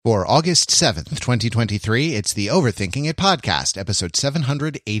For August 7th, 2023, it's the Overthinking It podcast, episode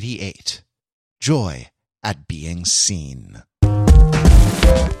 788. Joy at Being Seen.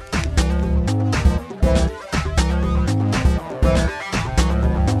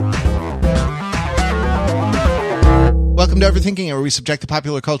 Welcome to Overthinking It, where we subject the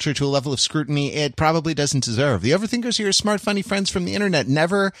popular culture to a level of scrutiny it probably doesn't deserve. The Overthinkers are your smart, funny friends from the internet,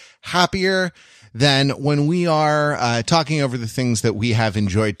 never happier than when we are talking over the things that we have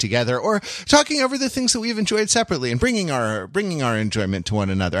enjoyed together, or talking over the things that we've enjoyed separately, and bringing our enjoyment to one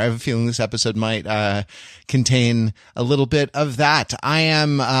another. I have a feeling this episode might contain a little bit of that. I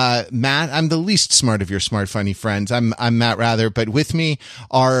am Matt. I'm the least smart of your smart, funny friends. I'm Matt Rather, but with me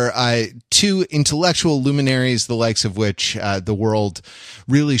are two intellectual luminaries, the likes of which the world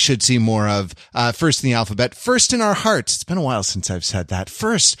really should see more of. First in the alphabet, first in our hearts. It's been a while since I've said that.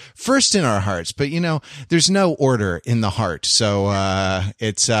 First in our hearts. But, you know, there's no order in the heart. So,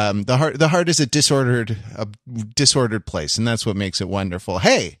 it's, the heart is a disordered place, and that's what makes it wonderful.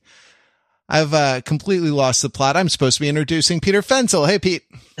 Hey, I've, completely lost the plot. I'm supposed to be introducing Peter Fensel. Hey, Pete.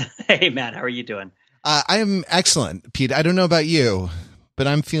 Hey, Matt. How are you doing? I am excellent, Pete. I don't know about you, but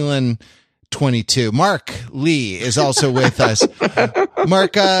I'm feeling 22. Mark Lee is also with us.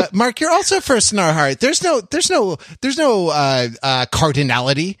 Mark, you're also first in our heart. There's no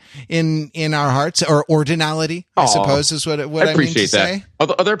cardinality in our hearts, or ordinality, I suppose is what I mean to say.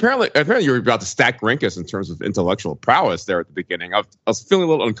 Although apparently you were about to stack rank us in terms of intellectual prowess there at the beginning. I was feeling a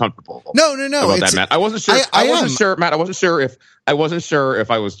little uncomfortable. No. About that, Matt. I wasn't sure. I wasn't sure, Matt. I wasn't sure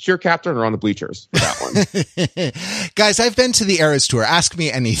if I was cheer captain or on the bleachers for that one. Guys, I've been to the Eras Tour. Ask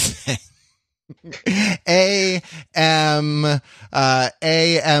me anything. AM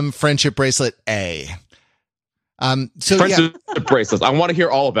friendship bracelet A. Friendship bracelets. I want to hear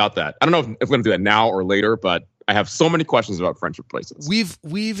all about that. I don't know if we're going to do that now or later, but I have so many questions about friendship bracelets.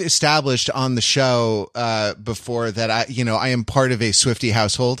 We've established on the show before that I am part of a Swiftie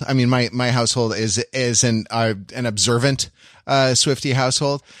household. I mean, my household is an observant Swiftie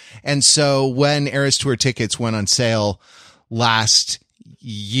household, and so when Eras Tour tickets went on sale last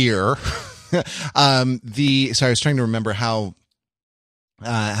year. I was trying to remember how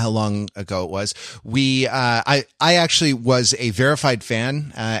long ago it was. I actually was a verified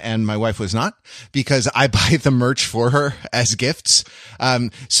fan, and my wife was not, because I buy the merch for her as gifts.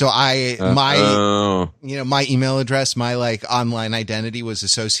 So my email address, my online identity was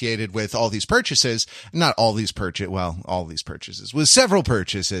associated with all these purchases, not all these all these purchases, with several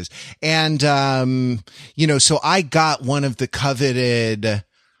purchases. And, so I got one of the coveted,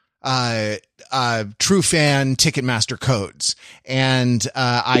 True Fan Ticketmaster codes, and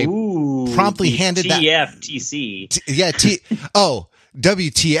I promptly handed that TFTC.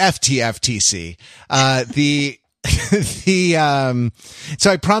 WTF TFTC. So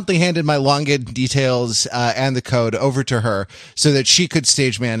I promptly handed my login details and the code over to her so that she could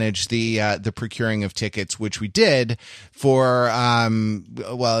stage manage the procuring of tickets, which we did for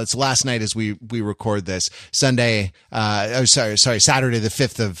it's last night as we record this, Saturday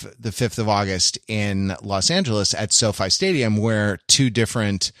the 5th of August in Los Angeles at SoFi Stadium, where two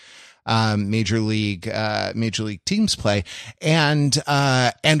different major league teams play, and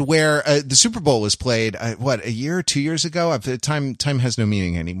where the Super Bowl was played, a year or 2 years ago? Time has no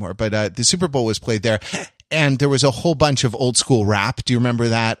meaning anymore, but the Super Bowl was played there, and there was a whole bunch of old school rap. Do you remember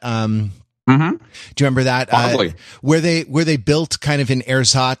that? Do you remember that? Where they built kind of an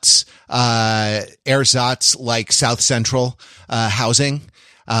ersatz like South Central housing.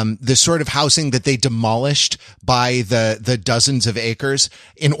 The sort of housing that they demolished by the dozens of acres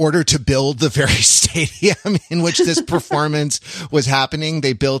in order to build the very stadium in which this performance was happening.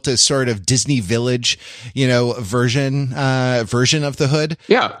 They built a sort of Disney Village, version of the hood.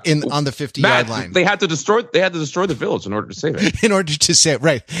 Yeah. On the 50-yard line. They had to destroy the village in order to save it. In order to save,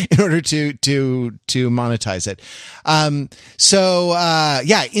 right. In order to monetize it.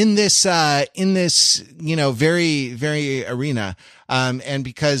 In this, very, very arena. And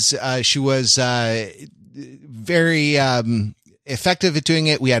because she was very effective at doing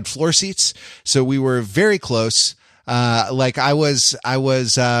it, we had floor seats, so we were very close. I was,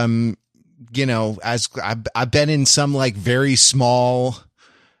 as I've been in some very small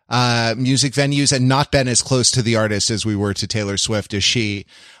music venues and not been as close to the artist as we were to Taylor Swift as she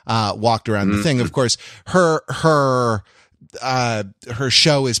walked around the thing. Of course, her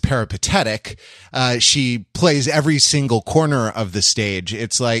show is peripatetic. She plays every single corner of the stage.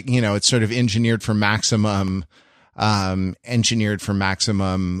 It's it's sort of engineered for maximum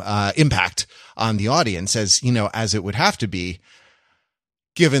impact on the audience, as it would have to be,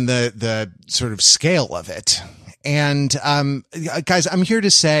 given the sort of scale of it. And guys, I'm here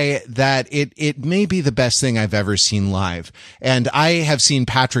to say that it may be the best thing I've ever seen live. And I have seen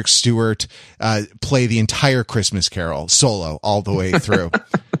Patrick Stewart play the entire Christmas Carol solo all the way through.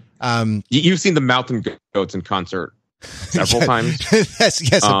 You've seen the Mountain Goats in concert several times. yes,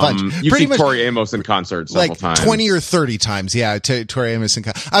 a bunch. You've seen Tori Amos in concert several times, 20 or 30 times. Yeah, Tori Amos in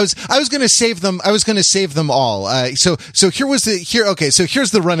concert. I was going to save them. I was going to save them all. So here's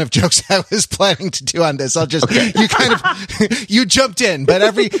the run of jokes I was planning to do on this. You jumped in, but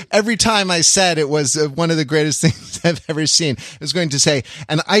every time I said it was one of the greatest things I've ever seen, I was going to say,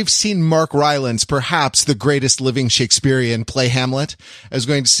 and I've seen Mark Rylance, perhaps the greatest living Shakespearean, play Hamlet. I was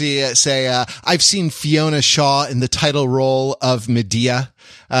going to say I've seen Fiona Shaw in the title role of Medea,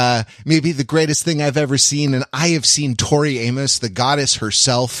 maybe the greatest thing I've ever seen. And I have seen Tori Amos, the goddess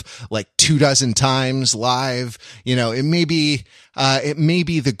herself, like 24 times live. It may be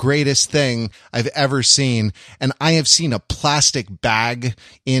the greatest thing I've ever seen. And I have seen a plastic bag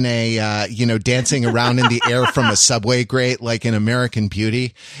in a, dancing around in the air from a subway grate, like in American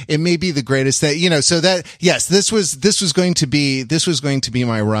Beauty. It may be the greatest thing, so that, yes, this was going to be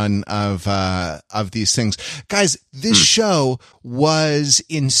my run of these things. Guys, this show was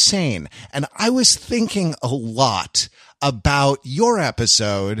insane. And I was thinking a lot about your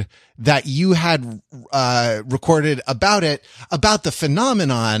episode that you had recorded about the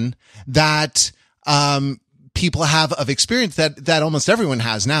phenomenon that people have of experience, that almost everyone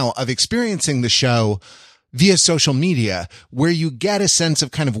has now, of experiencing the show via social media, where you get a sense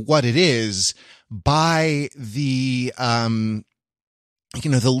of kind of what it is by the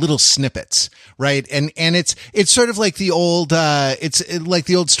the little snippets, right? And it's sort of like the old, like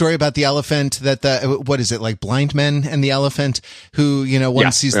the old story about the elephant that what is it, like Blind Men and the elephant who,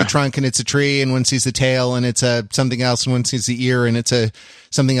 one sees the trunk and it's a tree, and one sees the tail and it's something else, and one sees the ear and it's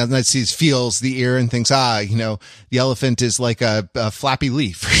something else, and feels the ear and thinks, the elephant is like a flappy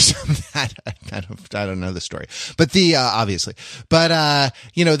leaf or something. I don't know the story, but obviously, but,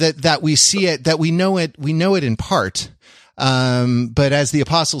 that we see it, that we know it in part. But as the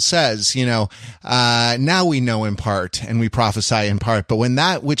apostle says, now we know in part and we prophesy in part, but when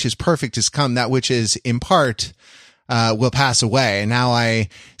that which is perfect is come, that which is in part, will pass away. And now I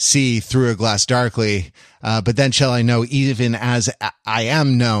see through a glass darkly, but then shall I know even as I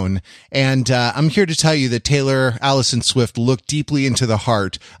am known. And, I'm here to tell you that Taylor Allison Swift looked deeply into the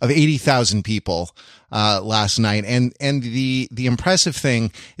heart of 80,000 people, last night. And the impressive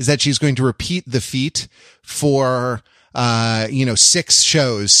thing is that she's going to repeat the feat for 6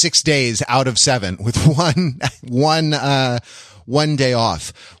 shows, 6 days out of 7 with one day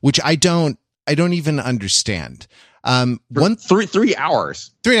off, which I don't even understand. 3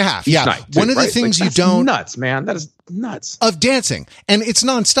 hours, 3.5. Yeah. Night, too, one of the things you don't nuts, man. That is nuts of dancing, and it's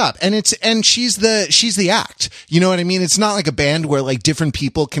nonstop, and she's the act. You know what I mean? It's not like a band where like different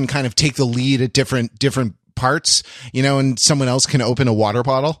people can kind of take the lead at different parts, and someone else can open a water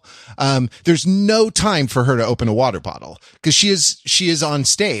bottle. There's no time for her to open a water bottle because she is on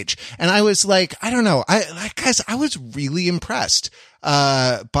stage. And I was like, I don't know. I was really impressed,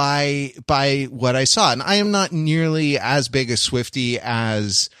 by what I saw. And I am not nearly as big a Swiftie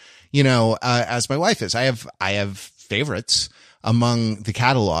as my wife is. I have favorites among the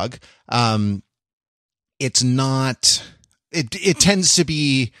catalog. It's not, it tends to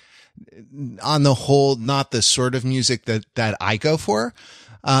be, on the whole, not the sort of music that I go for.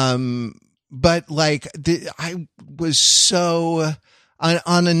 But like I was so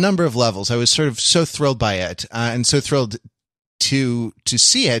on a number of levels, I was sort of so thrilled by it, and so thrilled to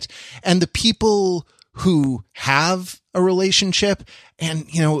see it. And the people who have a relationship, and,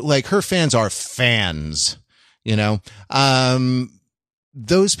 like her fans are fans,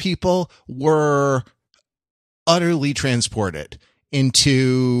 those people were utterly transported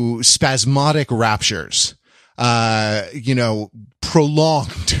into spasmodic raptures,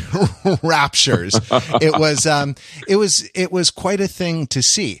 prolonged raptures. It was quite a thing to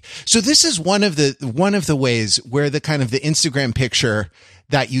see. So this is one of the ways where the kind of the Instagram picture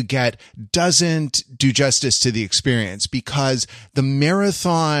that you get doesn't do justice to the experience, because the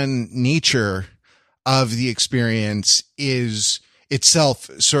marathon nature of the experience is itself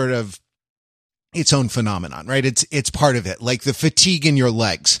sort of its own phenomenon, right? It's part of it, like the fatigue in your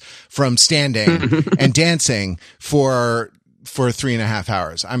legs from standing and dancing for 3.5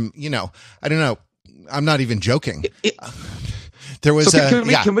 hours. I don't know. I'm not even joking. There was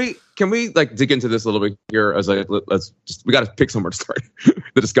can we like dig into this a little bit here? As like, we got to pick somewhere to start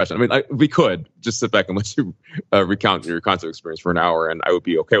the discussion. I mean, we could just sit back and let you recount your concert experience for an hour, and I would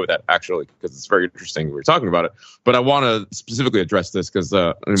be okay with that, actually, because it's very interesting. We're talking about it, but I want to specifically address this because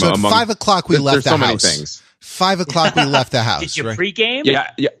so at 5 o'clock we left the house. Many things. 5:00 we left the house. Did you right? pregame?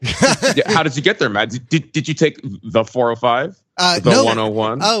 Yeah. How did you get there, Matt? Did you take the 405? The no.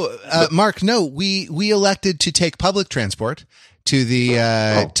 101? Mark, no. We elected to take public transport to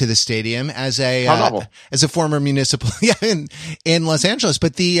the stadium as a former municipal in Los Angeles,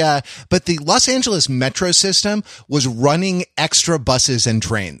 but the Los Angeles metro system was running extra buses and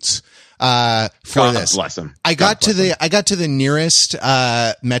trains for God this. Bless him. I got to the nearest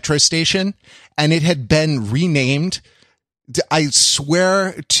metro station, and it had been renamed. I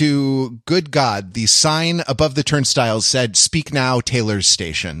swear to good God, the sign above the turnstiles said "Speak Now, Taylor's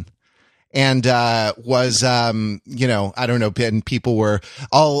Station." And, was, I don't know, and people were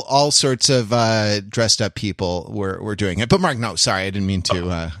all sorts of, dressed up people were doing it. But Mark, no, sorry, I didn't mean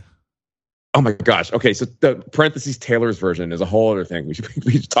to, Oh my gosh. Okay. So the parentheses Taylor's version is a whole other thing we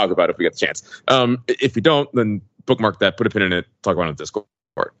should talk about if we get the chance. If we don't, then bookmark that, put a pin in it, talk about it on Discord.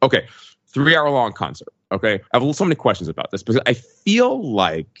 Okay. 3-hour long concert. Okay. I have so many questions about this because I feel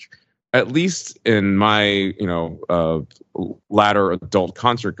like, at least in my, latter adult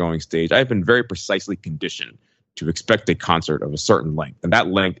concert going stage, I've been very precisely conditioned to expect a concert of a certain length. And that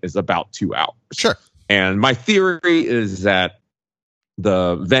length is about 2 hours. Sure. And my theory is that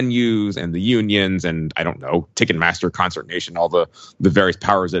the venues and the unions and, I don't know, Ticketmaster, Concert Nation, all the various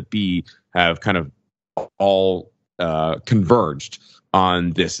powers that be have kind of all converged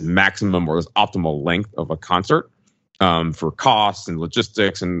on this maximum or this optimal length of a concert. For costs and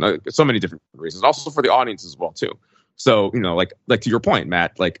logistics and so many different reasons, also for the audience as well too. So like to your point,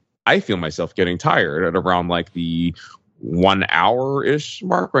 Matt, like I feel myself getting tired at around like the 1 hour ish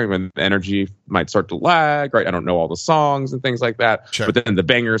mark, right, when the energy might start to lag, right? I don't know all the songs and things like that, sure. But then the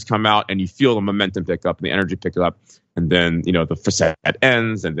bangers come out and you feel the momentum pick up and the energy pick up, and then the facet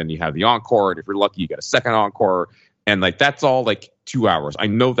ends, and then you have the encore, and if you're lucky, you get a second encore, and like that's all like 2 hours. I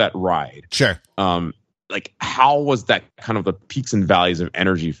know that ride, sure. Like, how was that kind of the peaks and valleys of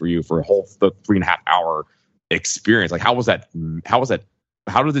energy for you for the 3.5 hour experience? Like, how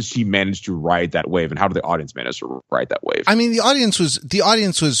did she manage to ride that wave, and how did the audience manage to ride that wave? I mean, the audience was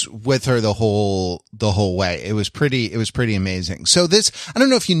with her the whole way. It was pretty amazing. So I don't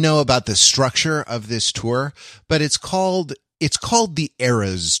know if you know about the structure of this tour, but it's called the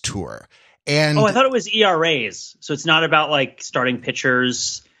Eras Tour. And I thought it was ERAs. So it's not about like starting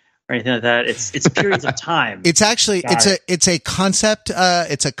pitchers or anything like that. It's periods of time. It's actually it's a concept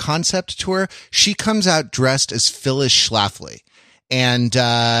tour. She comes out dressed as Phyllis Schlafly, and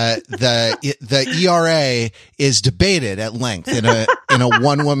the ERA is debated at length in a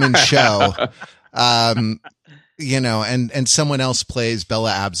one woman show. And someone else plays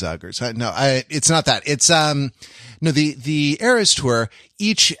Bella Abzug or something. No, it's not that. It's the Eras Tour.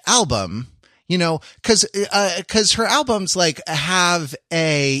 Each album, cause her albums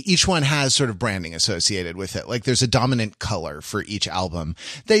each one has sort of branding associated with it. Like there's a dominant color for each album.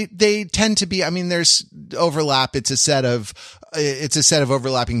 They tend to be, there's overlap. It's a set of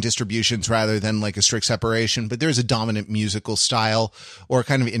overlapping distributions rather than like a strict separation, but there's a dominant musical style, or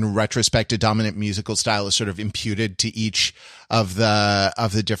kind of in retrospect, a dominant musical style is sort of imputed to each of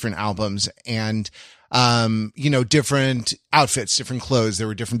the different albums. And, different outfits, different clothes. There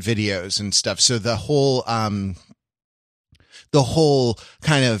were different videos and stuff. So the whole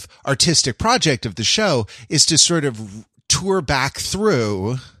kind of artistic project of the show is to sort of tour back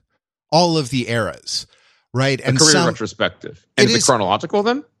through all of the eras. Right. And career retrospective. And is it chronological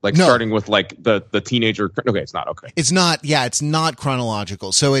then? Like no. Starting with like the teenager. Okay. It's not. Okay. It's not. Yeah. It's not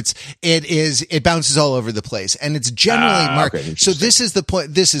chronological. So it bounces all over the place, and it's generally Mark. Okay, so this is the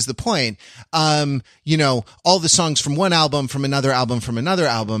point. All the songs from one album, from another album,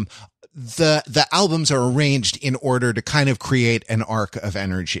 the albums are arranged in order to kind of create an arc of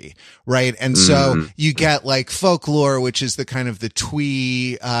energy, right? And so you get like Folklore, which is the kind of the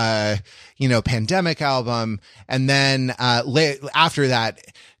twee, pandemic album. And then, after that,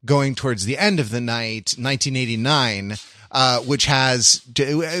 going towards the end of the night, 1989, which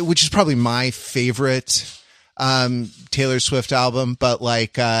is probably my favorite, Taylor Swift album, but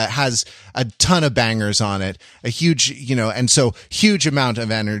has a ton of bangers on it, a huge, and so huge amount of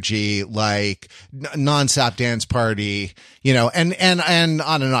energy, like nonstop dance party, and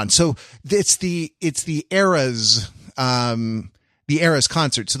on and on. So it's the Eras, the Eras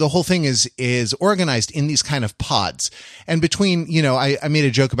concert. So the whole thing is organized in these kind of pods, and between, I made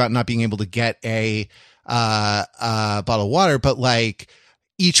a joke about not being able to get a bottle of water, but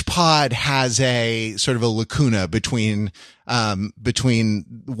each pod has a sort of a lacuna between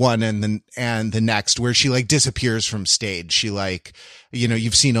one and the next, where she disappears from stage. She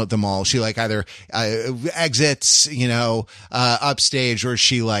you've seen them all. She either exits, upstage, or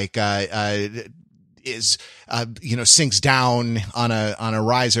she is sinks down on a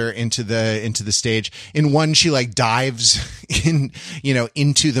riser into the stage. In one, she like dives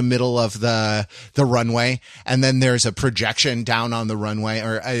into the middle of the runway, and then there's a projection down on the runway,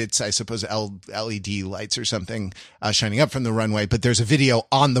 or it's, I suppose, LED lights or something shining up from the runway. But there's a video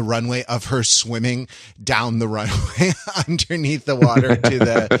on the runway of her swimming down the runway underneath the water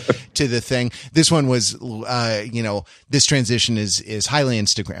to the thing. This one was, this transition is highly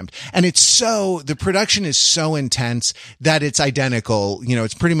Instagrammed, and the production is so intense that it's identical.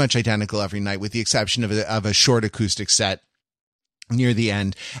 It's pretty much identical every night, with the exception of a short acoustic set near the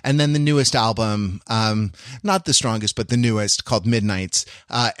end. And then the newest album, not the strongest, but the newest, called Midnights,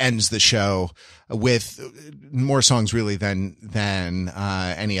 ends the show with more songs really than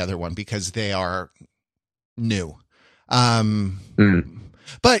any other one, because they are new.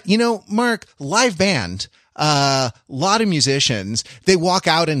 But Mark, live band, lot of musicians, they walk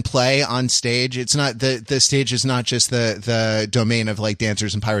out and play on stage. It's not the stage is not just the domain of like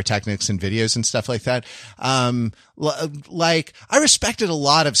dancers and pyrotechnics and videos and stuff like that. Like I respected a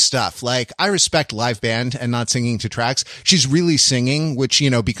lot of stuff. Like I respect live band and not singing to tracks. She's really singing, which,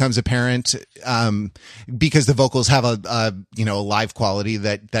 becomes apparent, because the vocals have a live quality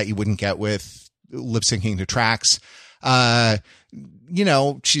that you wouldn't get with lip syncing to tracks.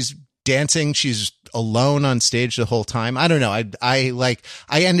 She's dancing. She's alone on stage the whole time. I don't know. I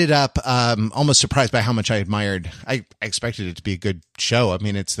ended up, almost surprised by how much I admired. I expected it to be a good show. I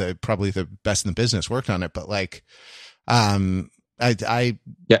mean, it's probably the best in the business worked on it, but like, I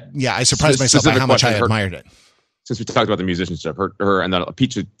surprised myself by how much I admired it. Since we talked about the musician stuff, her and then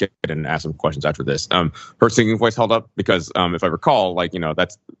Pete should get in and ask some questions after this. Her singing voice held up because, if I recall,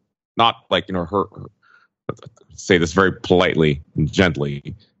 that's not like, her, say this very politely and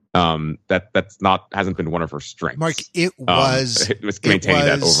gently, hasn't been one of her strengths. Mark, it was maintaining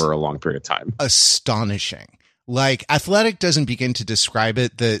that over a long period of time. Astonishing. Like, Athletic doesn't begin to describe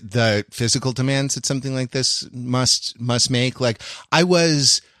it, the physical demands that something like this must make. Like, I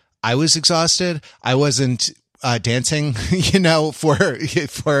was exhausted. I wasn't dancing, for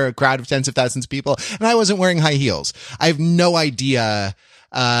a crowd of tens of thousands of people, and I wasn't wearing high heels. I have no idea,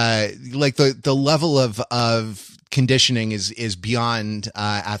 like the level of conditioning is beyond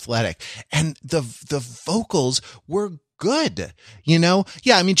Athletic, and the vocals were good. Yeah,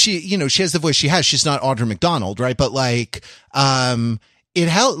 I mean, she has the voice she has. She's not Audra McDonald, right? But like, it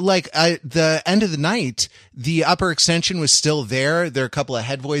held, like, the end of the night, the upper extension was still there. There are a couple of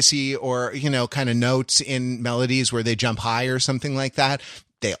head voicey or, kind of notes in melodies where they jump high or something like that.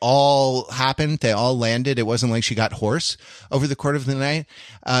 They all happened. They all landed. It wasn't like she got hoarse over the course of the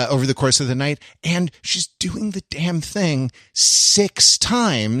night. And she's doing the damn thing 6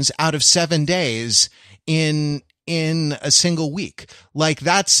 times out of 7 days in a single week. Like,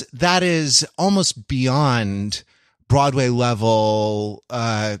 that is almost beyond Broadway level,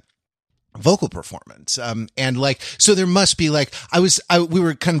 vocal performance. And like, so there must be like, we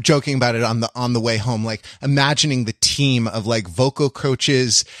were kind of joking about it on the way home, like imagining the team of like vocal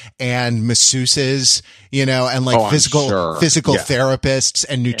coaches and masseuses, and like physical therapists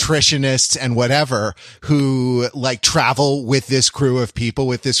and nutritionists and whatever, who like travel with this crew of people,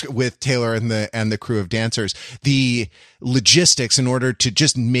 with Taylor and the crew of dancers, the logistics in order to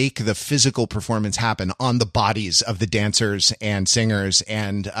just make the physical performance happen on the bodies of the dancers and singers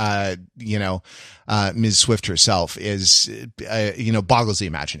and, Ms. Swift herself is, boggles the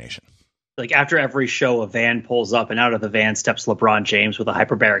imagination. Like, after every show, a van pulls up, and out of the van steps LeBron James with a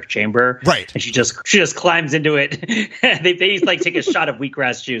hyperbaric chamber. Right. And she just climbs into it. they like take a shot of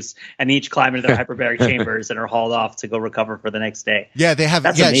wheatgrass juice and each climb into their hyperbaric chambers and are hauled off to go recover for the next day. Yeah, they have.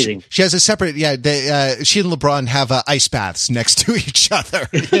 That's amazing. She has a separate. Yeah, she and LeBron have ice baths next to each other.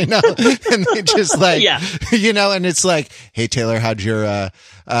 And they just like, and it's like, hey Taylor, how's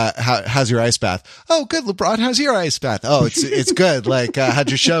your ice bath? Oh, good, LeBron. How's your ice bath? Oh, it's good. Like, how'd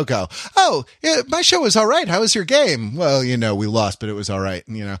your show go? Oh, yeah, my show was all right. How was your game? Well, we lost, but it was all right.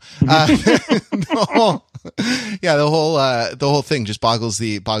 The whole thing just boggles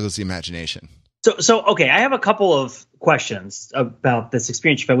the imagination. So okay, I have a couple of questions about this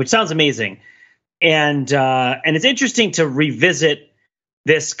experience, which sounds amazing, and it's interesting to revisit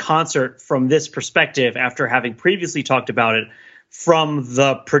this concert from this perspective after having previously talked about it from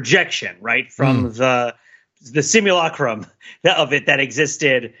the projection, right? From the simulacrum of it that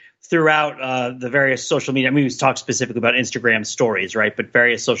existed throughout the various social media. I mean, we talked specifically about Instagram stories, right? But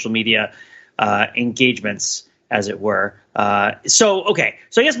various social media engagements, as it were. So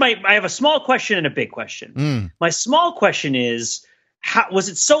I guess I have a small question and a big question. My small question is, was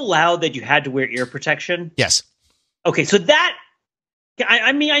it so loud that you had to wear ear protection? Yes. Okay, so that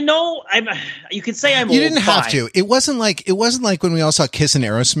I mean, I know you can say I'm You old, didn't have fine. to. It wasn't like when we all saw Kiss and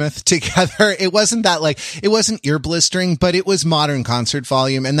Aerosmith together. It wasn't that like, it wasn't ear blistering, but it was modern concert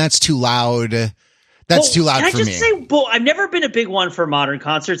volume, and that's too loud. That's too loud for me. Can I just say, I've never been a big one for modern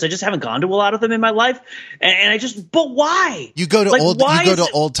concerts. I just haven't gone to a lot of them in my life, but why? You go to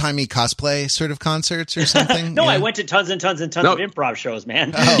old timey cosplay sort of concerts or something? No, yeah. I went to tons and tons and tons of improv shows,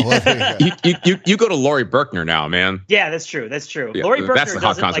 man. Oh, well, there you go. you go to Laurie Berkner now, man. Yeah, that's true. Yeah, Laurie Berkner that's the hot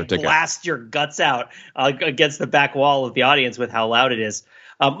doesn't concert ticket. blast your guts out against the back wall of the audience with how loud it is.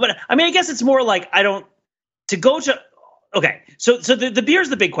 But I mean, I guess it's more like okay, so the beer is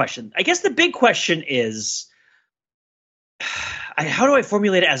the big question. I guess the big question is, how do I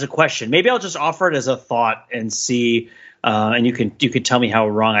formulate it as a question? Maybe I'll just offer it as a thought and see, and you can tell me how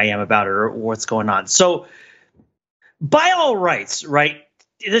wrong I am about it or what's going on. So, by all rights, right?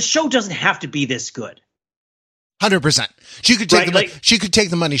 The show doesn't have to be this good. 100%. She could take she could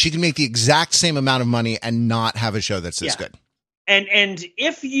take the money. She could make the exact same amount of money and not have a show that's this good. And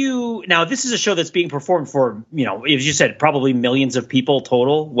if this is a show that's being performed for, as you said, probably millions of people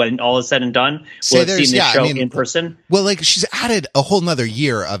total when all is said and done will have seen this show in person. Well, like she's added a whole nother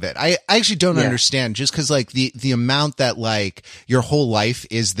year of it. I actually don't understand, just because like the amount that like your whole life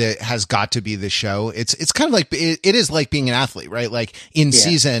has got to be the show. It's kind of like it is like being an athlete, right? Like in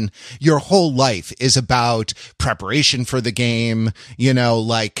season, your whole life is about preparation for the game,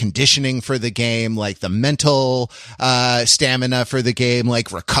 like conditioning for the game, like the mental stamina for the game,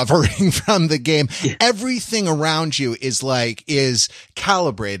 like recovering from the game. Everything around you is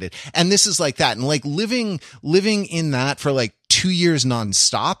calibrated, and this is like that. And like living in that for like 2 years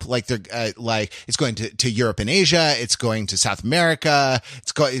nonstop, like they're it's going to Europe and Asia, it's going to South America,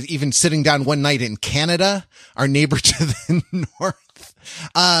 even sitting down one night in Canada, our neighbor to the north.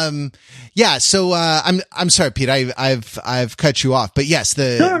 So I'm sorry, Pete, I've cut you off, but yes,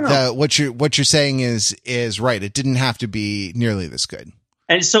 No. what you're saying is right. It didn't have to be nearly this good.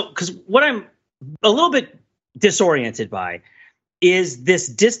 And so, because what I'm a little bit disoriented by is this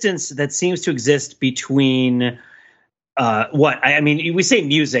distance that seems to exist between we say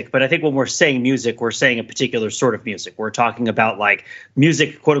music, but I think when we're saying music, we're saying a particular sort of music. We're talking about like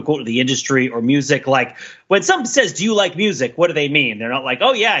music, quote unquote, the industry, or music. Like when someone says, "Do you like music?" What do they mean? They're not like,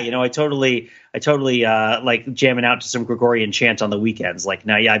 "Oh yeah, I totally like jamming out to some Gregorian chant on the weekends." Like,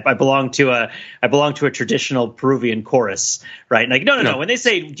 no, yeah, I belong to a traditional Peruvian chorus, right? Like, no. When they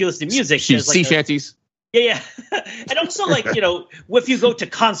say, "Do you listen to music?" Sea shanties. Yeah. And also like, if you go to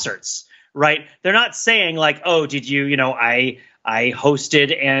concerts, right? They're not saying like, "Oh, did you, I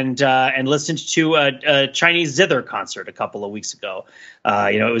hosted and listened to a Chinese zither concert a couple of weeks ago."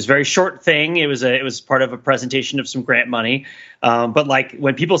 It was a very short thing. It was part of a presentation of some grant money. But like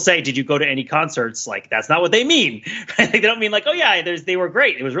when people say, "Did you go to any concerts?" Like that's not what they mean. Right? They don't mean like, "Oh yeah, they were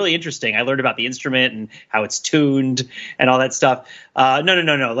great. It was really interesting. I learned about the instrument and how it's tuned and all that stuff."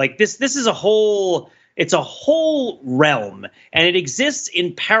 No. Like this is a whole. It's a whole realm, and it exists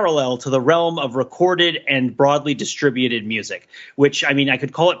in parallel to the realm of recorded and broadly distributed music, which, I mean, I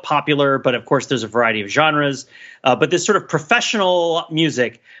could call it popular, but of course there's a variety of genres. But this sort of professional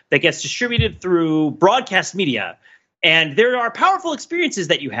music that gets distributed through broadcast media. And there are powerful experiences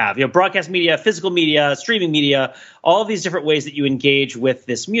that you have, broadcast media, physical media, streaming media, all of these different ways that you engage with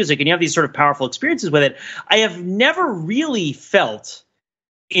this music. And you have these sort of powerful experiences with it. I have never really felt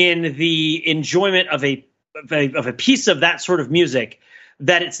in the enjoyment of a piece of that sort of music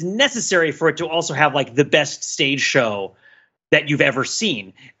that it's necessary for it to also have like the best stage show that you've ever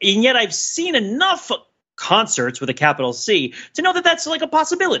seen. And yet I've seen enough concerts with a capital C to know that that's like a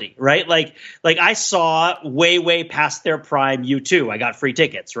possibility, right? Like I saw way past their prime U2. I got free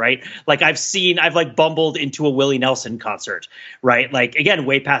tickets, right? Like I've like bumbled into a Willie Nelson concert, right? Like again,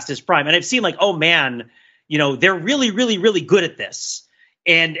 way past his prime. And I've seen like, oh man, they're really, really, really good at this.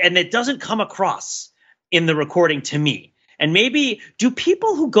 And it doesn't come across in the recording to me. And maybe do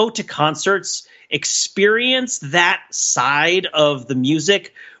people who go to concerts experience that side of the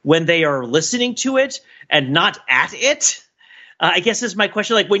music when they are listening to it and not at it? I guess is my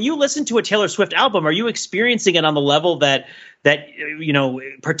question. Like when you listen to a Taylor Swift album, are you experiencing it on the level that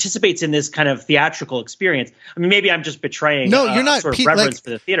participates in this kind of theatrical experience? I mean, maybe I'm just betraying you're not, sort of Pete, reverence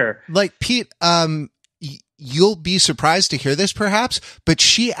for the theater. Like Pete, you'll be surprised to hear this perhaps, but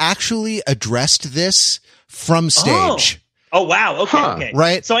she actually addressed this from stage. Oh wow. Okay.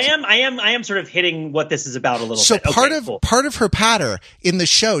 Right. So I am sort of hitting what this is about a little so bit. So part of her patter in the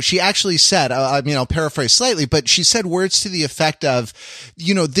show, she actually said, I'll paraphrase slightly, but she said words to the effect of,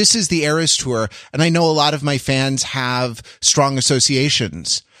 this is the Eras Tour. And I know a lot of my fans have strong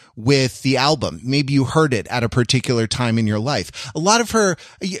associations with the album. Maybe you heard it at a particular time in your life. A lot of her,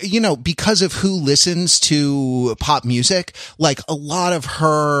 because of who listens to pop music, like a lot of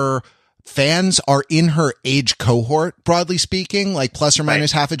her fans are in her age cohort, broadly speaking, like plus or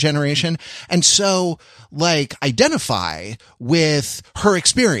minus half a generation. And so like identify with her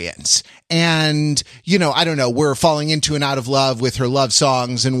experience. And, I don't know, we're falling into and out of love with her love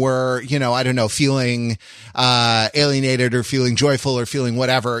songs, and we're, feeling, alienated or feeling joyful or feeling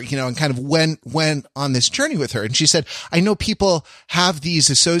whatever, and kind of went on this journey with her. And she said, I know people have these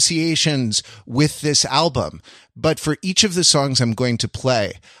associations with this album, but for each of the songs I'm going to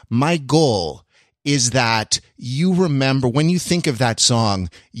play, my goal is that you remember, when you think of that song,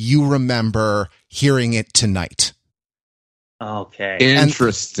 you remember hearing it tonight. Okay.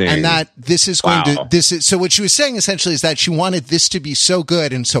 Interesting. And that this is going so what she was saying essentially is that she wanted this to be so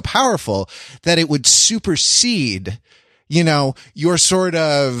good and so powerful that it would supersede, your sort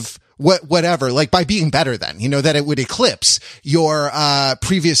of whatever, like by being better than, that it would eclipse your,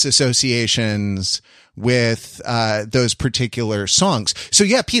 previous associations with those particular songs. So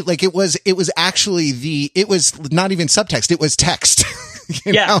yeah, Pete, like it was actually it was not even subtext, it was text. Of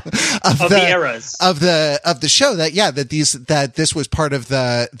the eras of the show that this was part of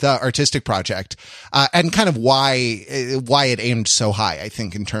the artistic project, and kind of why it aimed so high, I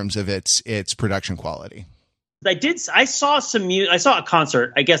think, in terms of its production quality. I saw a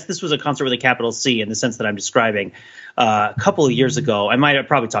concert. I guess this was a concert with a capital C in the sense that I'm describing, a couple of years ago. I might have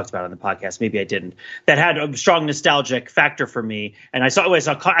probably talked about it on the podcast. Maybe I didn't. That had a strong nostalgic factor for me. And I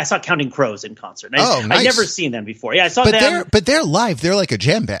saw Counting Crows in concert. Nice. I'd never seen them before. Yeah, I saw them. But they're live. They're like a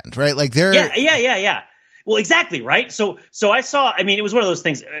jam band, right? Like they're yeah. Well, exactly, right? So I saw, it was one of those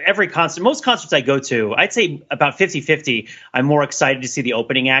things, most concerts I go to, I'd say about 50-50, I'm more excited to see the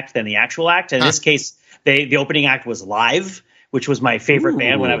opening act than the actual act. And in this case, the opening act was Live, which was my favorite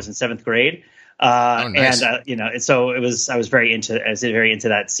band when I was in 7th grade. Nice. And so I was very into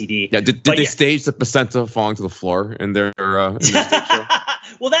that CD. Yeah. Did they stage the placenta falling to the floor in their stage show?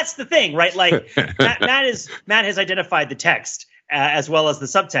 Well, that's the thing, right? Like Matt has identified the text as well as the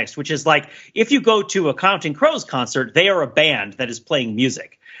subtext, which is like, if you go to a Counting Crows concert, they are a band that is playing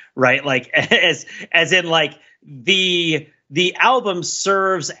music, right? Like as in like the album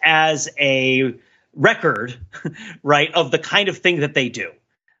serves as a record, right, of the kind of thing that they do.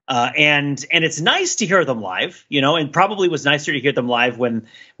 And it's nice to hear them live, and probably was nicer to hear them live when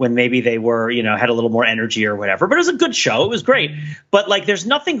maybe they were, had a little more energy or whatever. But it was a good show. It was great. But like, there was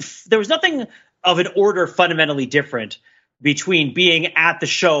nothing of an order fundamentally different between being at the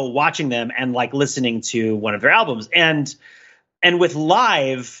show, watching them, and like listening to one of their albums. And with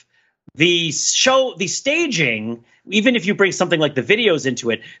Live, the staging, even if you bring something like the videos into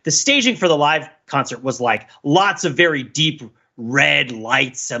it, the staging for the live concert was like lots of very deep red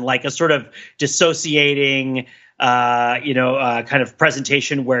lights and like a sort of dissociating, kind of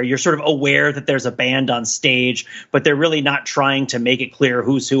presentation where you're sort of aware that there's a band on stage, but they're really not trying to make it clear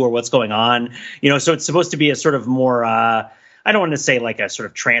who's who or what's going on. So it's supposed to be a sort of more, I don't want to say like a sort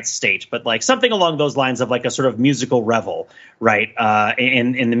of trance state, but like something along those lines of like a sort of musical revel, right?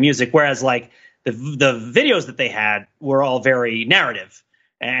 In the music, whereas like the videos that they had were all very narrative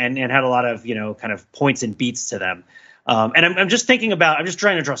and had a lot of, kind of points and beats to them. And I'm just thinking about, I'm just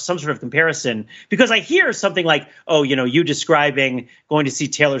trying to draw some sort of comparison because I hear something like, oh, you describing going to see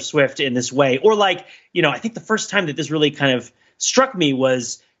Taylor Swift in this way, or like, I think the first time that this really kind of struck me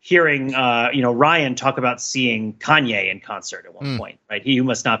was hearing, Ryan talk about seeing Kanye in concert at one point, right? He who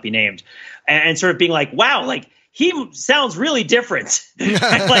must not be named, and sort of being like, wow, like he sounds really different. like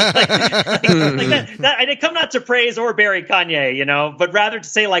that, I come not to praise or bury Kanye, but rather to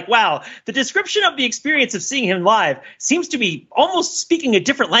say like, wow, the description of the experience of seeing him live seems to be almost speaking a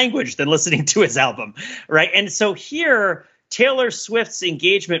different language than listening to his album, right? And so here, Taylor Swift's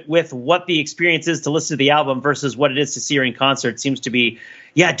engagement with what the experience is to listen to the album versus what it is to see her in concert seems to be,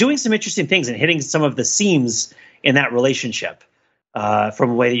 doing some interesting things and hitting some of the seams in that relationship from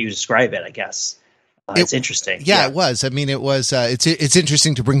the way that you describe it, I guess. It's interesting. Yeah, it was. I mean, it was. It's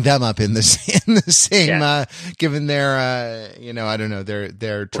interesting to bring them up in the same, given their, I don't know,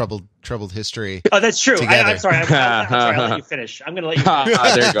 their troubled history. Oh, that's true. I'm sorry. I'll let you finish. I'm going to let you finish.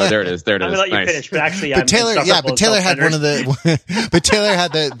 There you go. There it is. I'm going to let you finish. But actually, Taylor had one of the. But Taylor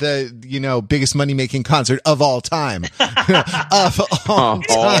had the biggest money making concert of all time. Of all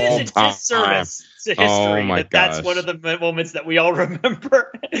time. It is a disservice to history. Oh my That's gosh. one of the moments that we all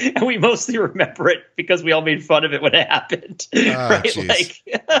remember, and we mostly remember it because we all made fun of it when it happened. Right? Geez. Like,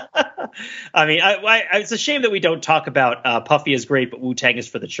 I mean, it's a shame that we don't talk about Puffy is great, but Wu-Tang is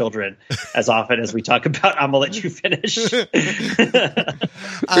for the children as often as we talk about I'm gonna let you finish. Or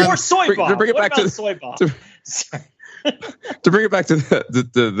Soy Bomb. To bring it What back about to Soy Bomb? Sorry. To bring it back to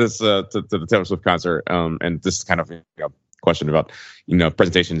the Taylor Swift concert, and this kind of question about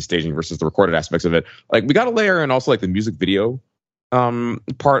presentation and staging versus the recorded aspects of it. Like, we got to layer in also like the music video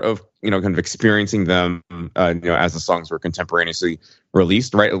part of kind of experiencing them as the songs were contemporaneously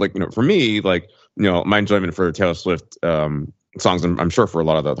released, right? Like, for me, like, my enjoyment for Taylor Swift songs, I'm sure for a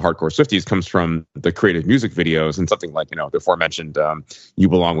lot of the hardcore Swifties, comes from the creative music videos, and something like the aforementioned "You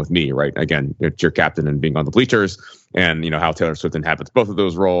Belong with Me," right? Again, it's your captain and being on the bleachers, and how Taylor Swift inhabits both of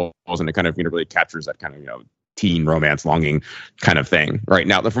those roles, and it kind of really captures that kind of teen romance longing kind of thing. Right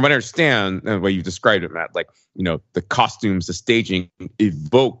now, from what I understand, the way you described it, Matt, like the costumes, the staging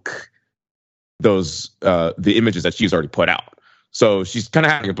evoke those the images that she's already put out. So she's kind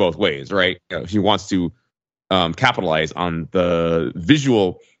of having it both ways, right? She wants to capitalize on the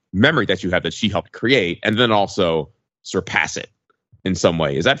visual memory that you have that she helped create, and then also surpass it in some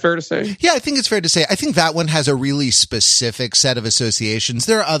way. Is that fair to say? Yeah, I think it's fair to say. I think that one has a really specific set of associations.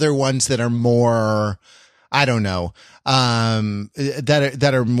 There are other ones that are more, I don't know,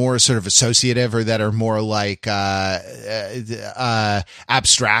 that are more sort of associative, or that are more like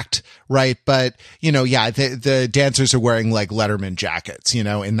abstract, right? But the dancers are wearing like Letterman jackets,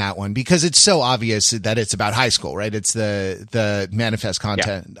 in that one, because it's so obvious that it's about high school, right? It's the manifest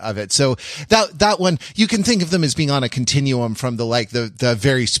content of it. So that one, you can think of them as being on a continuum from the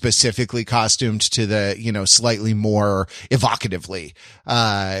very specifically costumed to the slightly more evocatively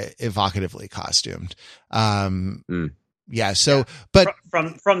costumed. Yeah. So, but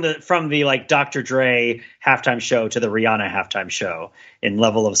from the like Dr. Dre halftime show to the Rihanna halftime show in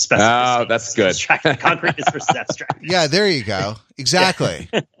level of specificity. Oh, that's good. Concreteness versus abstract. Yeah, there you go. Exactly.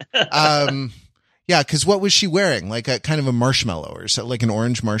 Yeah, because what was she wearing? Like a kind of a marshmallow, or so, like an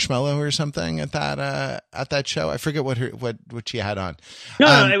orange marshmallow or something at that show. I forget what she had on.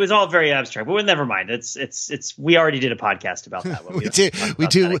 No, it was all very abstract. But never mind. It's we already did a podcast about that.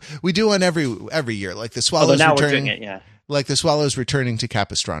 We do one every year, like the Swallows now returning. we're doing it, yeah. Like the Swallows returning to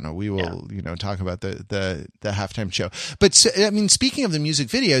Capistrano. We will, talk about the halftime show. But I mean, speaking of the music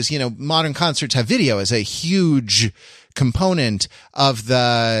videos, modern concerts have video as a huge component of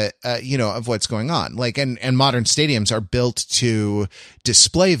the, of what's going on. Like, and modern stadiums are built to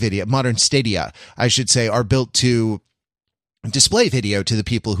display video. Modern stadia, I should say, are built to display video to the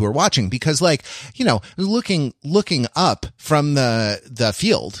people who are watching, because looking up from the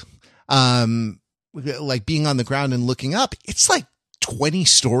field, like being on the ground and looking up, it's like 20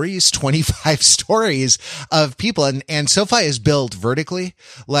 stories, 25 stories of people. And SoFi is built vertically,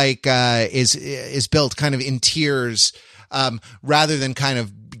 like, is built kind of in tiers, rather than kind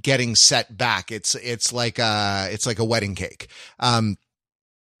of getting set back. It's like a wedding cake.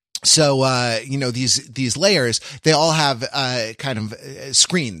 So, these layers, they all have, kind of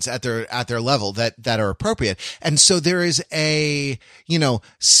screens at their level that are appropriate. And so there is a,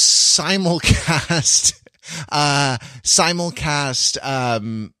 simulcast,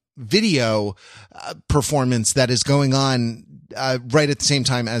 video, performance that is going on, right at the same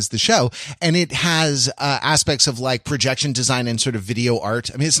time as the show. And it has, aspects of like projection design and sort of video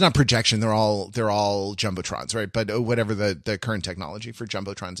art. I mean, it's not projection. They're all Jumbotrons, right? But whatever the current technology for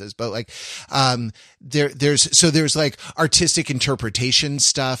Jumbotrons is, but like, there's like artistic interpretation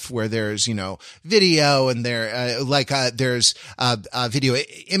stuff where there's, video, and there's, video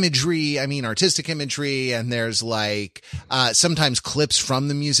imagery. I mean, artistic imagery. And there's like, sometimes clips from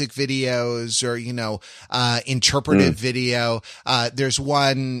the music videos, or, interpretive video. There's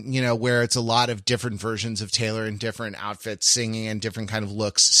one, where it's a lot of different versions of Taylor in different outfits singing, and different kind of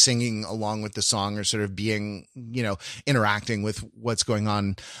looks, singing along with the song, or sort of being, interacting with what's going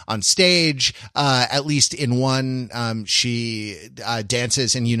on stage. At least in one, she,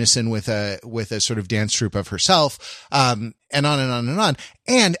 dances in unison with a sort of dance troupe of herself. And on and on and on.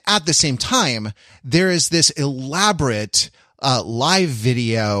 And at the same time, there is this elaborate, live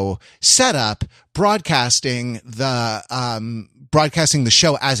video setup broadcasting the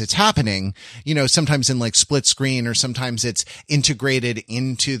show as it's happening, sometimes in like split screen, or sometimes it's integrated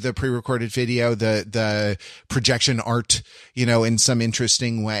into the pre-recorded video, the projection art, in some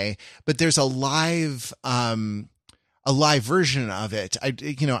interesting way. But there's a live version of it. I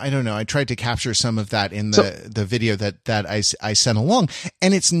don't know. I tried to capture some of that in the video that I sent along,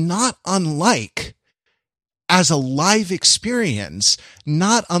 and it's not unlike as a live experience,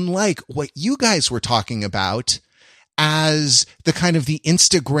 not unlike what you guys were talking about as the kind of the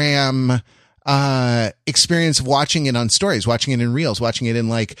Instagram experience of watching it on stories, watching it in reels, watching it in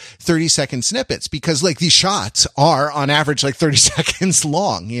like 30-second snippets, because like these shots are on average like 30 seconds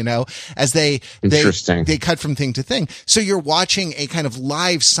long, you know, as they cut from thing to thing. So you're watching a kind of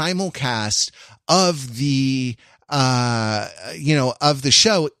live simulcast of the of the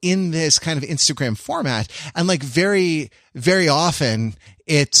show in this kind of Instagram format. And like very, very often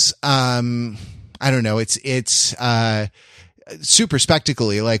it's, it's super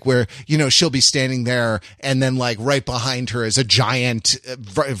spectacly, like where, you know, she'll be standing there and then like right behind her is a giant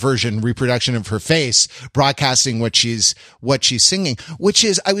reproduction of her face broadcasting what she's singing, which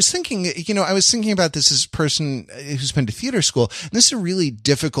is, I was thinking about this as a person who's been to theater school. And this is a really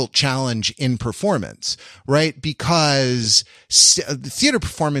difficult challenge in performance, right? Because theater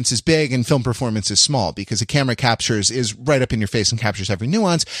performance is big and film performance is small, because a camera is right up in your face and captures every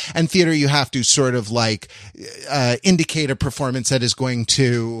nuance. And theater, you have to sort of like, indicate a performance that is going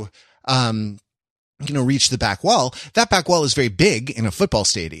to, reach the back wall. That back wall is very big in a football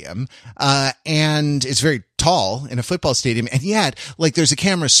stadium, and it's very tall in a football stadium. And yet, like, there's a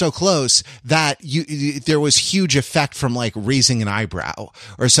camera so close that there was huge effect from like raising an eyebrow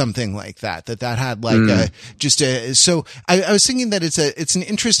or something like that had like so I was thinking that it's an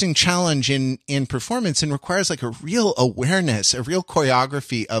interesting challenge in performance, and requires like a real awareness, a real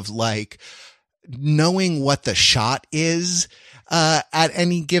choreography of like knowing what the shot is, at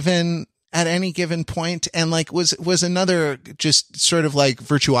any given point. And like was another just sort of like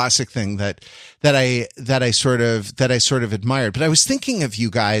virtuosic thing that I sort of admired. But I was thinking of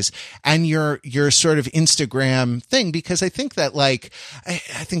you guys and your sort of Instagram thing, because I think that like, I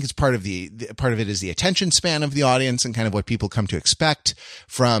think it's part of it is the attention span of the audience and kind of what people come to expect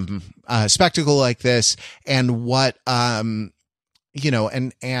from a spectacle like this, and what,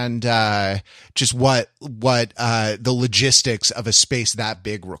 just what the logistics of a space that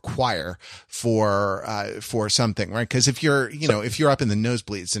big require for something, right? Because if you're up in the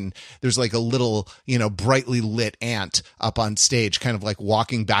nosebleeds and there's like a little, brightly lit ant up on stage, kind of like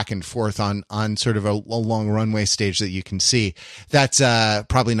walking back and forth on sort of a long runway stage that you can see, that's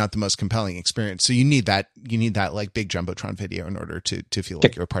probably not the most compelling experience. So you need that like big Jumbotron video in order to feel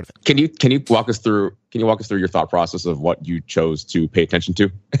like you're a part of it. Can you walk us through your thought process of what you chose to pay attention to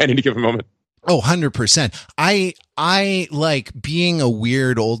at any given moment? Oh, 100%. I like being a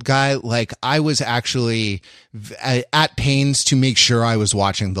weird old guy. Like, I was actually at pains to make sure I was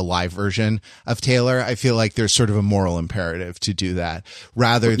watching the live version of Taylor. I feel like there's sort of a moral imperative to do that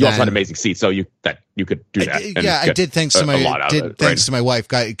rather than. You also had amazing seats, so you could do that. I did. Thanks to my wife,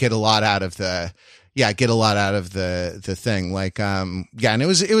 get a lot out of the. Yeah, get a lot out of the thing. Like, and it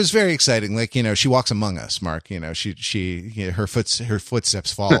was very exciting. Like, she walks among us, Mark, her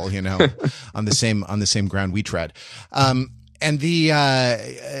footsteps fall, on the same ground we tread. But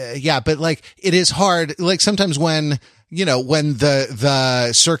like, it is hard. Like, sometimes when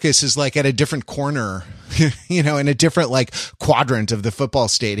the circus is like at a different corner, in a different like quadrant of the football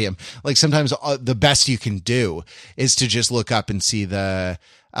stadium, like sometimes the best you can do is to just look up and see the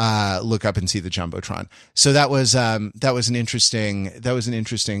Jumbotron. So that was an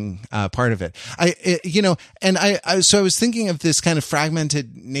interesting part of it. So I was thinking of this kind of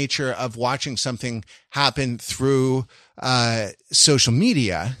fragmented nature of watching something happen through social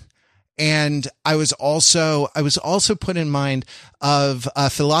media. And I was also put in mind of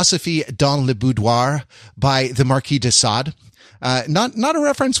Philosophy dans le Boudoir by the Marquis de Sade. Not a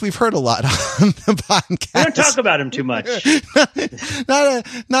reference we've heard a lot on the podcast. We don't talk about him too much.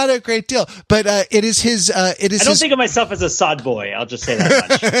 not a great deal, but it is his. I don't think of myself as a sod boy. I'll just say that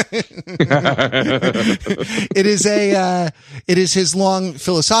much. It is his long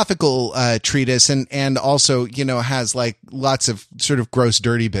philosophical treatise, and also has like lots of sort of gross,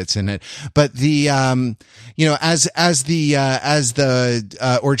 dirty bits in it. But the as the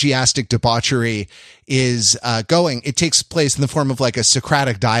orgiastic debauchery is going, it takes place in the form of like a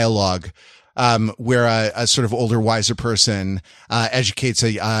Socratic dialogue, where a sort of older, wiser person educates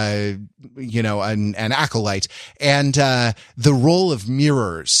an acolyte, and the role of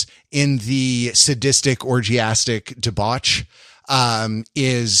mirrors in the sadistic, orgiastic debauch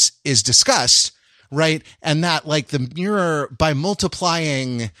is discussed. Right. And that like the mirror, by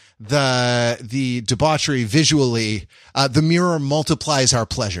multiplying the debauchery visually, the mirror multiplies our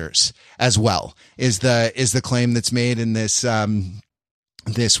pleasures as well, is the claim that's made in this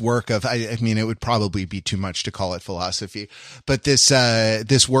this work of, I mean, it would probably be too much to call it philosophy, but this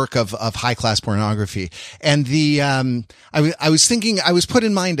work of high class pornography. And I was thinking, I was put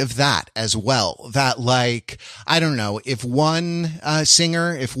in mind of that as well, that like, I don't know, if one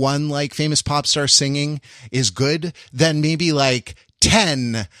singer, if one like famous pop star singing is good, then maybe like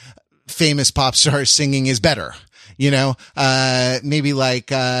 10 famous pop stars singing is better. Maybe like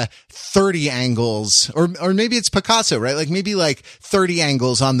 30 angles, or maybe it's Picasso, right? Like maybe like 30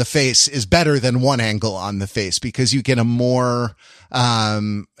 angles on the face is better than one angle on the face, because you get a more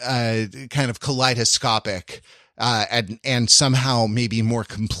kind of kaleidoscopic and somehow maybe more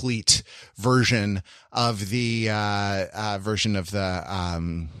complete version of the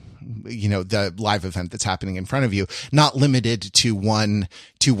the live event that's happening in front of you, not limited to one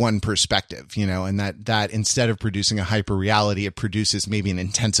perspective, and that instead of producing a hyper reality, it produces maybe an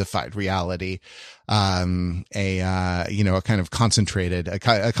intensified reality, a kind of concentrated,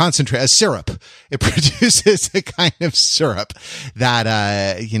 a syrup. It produces a kind of syrup that,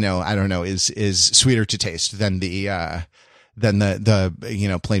 I don't know, is sweeter to taste than the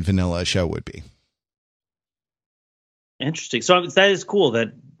plain vanilla show would be. Interesting. So that is cool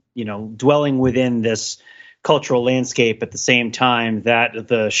that, dwelling within this cultural landscape at the same time that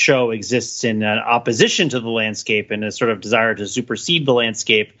the show exists in opposition to the landscape and a sort of desire to supersede the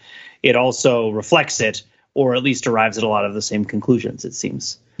landscape, it also reflects it, or at least arrives at a lot of the same conclusions, it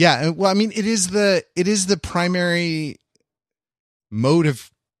seems. Yeah. Well, I mean, it is the primary mode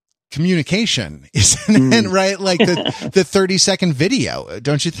of communication, isn't it? Right? Like the 30-second video,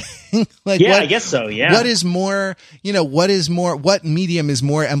 don't you think? Like, yeah, I guess so. Yeah. What is more, what medium is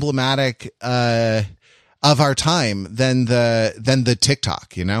more emblematic, of our time than the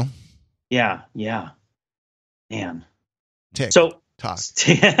TikTok, Yeah. Yeah. Man. Talk.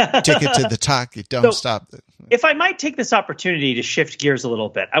 Ticket to the talk. You don't stop. If I might take this opportunity to shift gears a little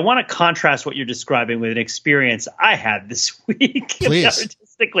bit, I want to contrast what you're describing with an experience I had this week. Please.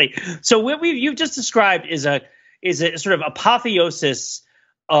 Artistically. So what you've just described is a sort of apotheosis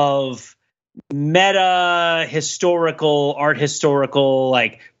of meta historical, art historical,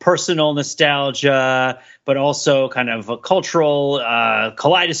 like personal nostalgia, but also kind of a cultural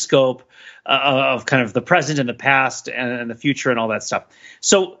kaleidoscope of kind of the present and the past and the future and all that stuff.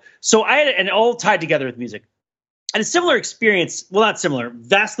 So I had, and all tied together with music. And a similar experience, well, not similar,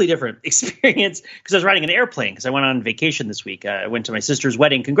 vastly different experience, because I was riding an airplane because I went on vacation this week. I went to my sister's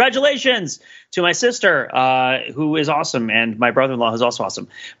wedding. Congratulations to my sister, who is awesome, and my brother-in-law, who's also awesome.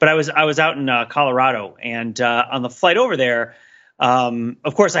 But I was out in Colorado, and on the flight over there,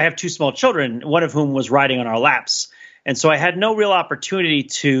 of course, I have two small children, one of whom was riding on our laps. And so I had no real opportunity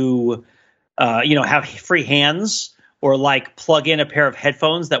to, have free hands or like plug in a pair of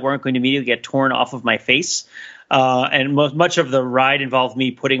headphones that weren't going to immediately get torn off of my face. And much of the ride involved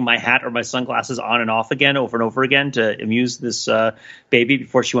me putting my hat or my sunglasses on and off again over and over again to amuse this baby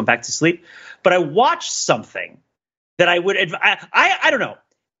before she went back to sleep. But I watched something that I don't know.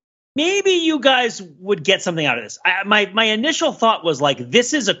 Maybe you guys would get something out of this. My initial thought was like,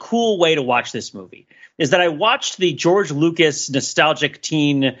 this is a cool way to watch this movie, is that I watched the George Lucas nostalgic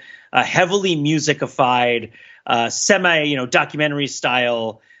teen, heavily musicified, documentary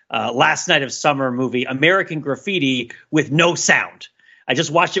style, Last Night of Summer movie, American Graffiti, with no sound. I just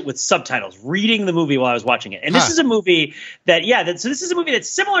watched it with subtitles, reading the movie while I was watching it. And this is a movie so this is a movie that's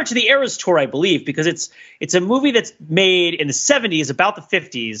similar to the Eras Tour, I believe, because it's a movie that's made in the 70s, about the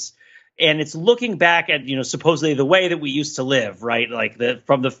 50s, and it's looking back at, supposedly the way that we used to live, right? Like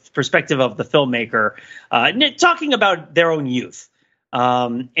from the perspective of the filmmaker, talking about their own youth.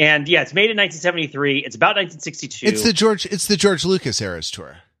 It's made in 1973. It's about 1962. It's the George Lucas Eras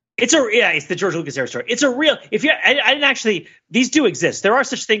Tour. It's the George Lucas Eras Tour. It's a real. I didn't actually. These do exist. There are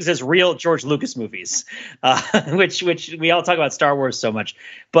such things as real George Lucas movies, which we all talk about Star Wars so much.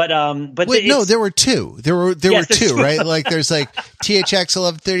 But there were two. There were two, right? Like there's like THX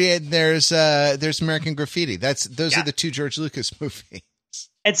 1138. And there's American Graffiti. Those are the two George Lucas movies.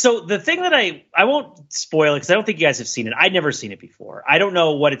 And so the thing that I won't spoil it because I don't think you guys have seen it. I'd never seen it before. I don't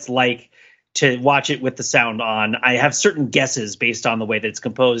know what it's like to watch it with the sound on. I have certain guesses based on the way that it's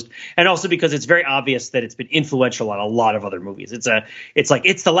composed, and also because it's very obvious that it's been influential on a lot of other movies. It's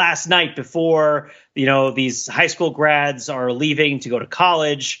the last night before, these high school grads are leaving to go to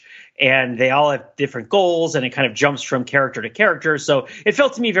college, and they all have different goals, and it kind of jumps from character to character. So it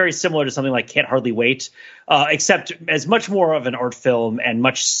felt to me very similar to something like Can't Hardly Wait, except as much more of an art film and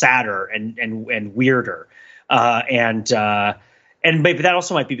much sadder and weirder. And maybe that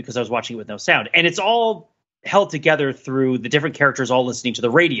also might be because I was watching it with no sound. And it's all held together through the different characters all listening to the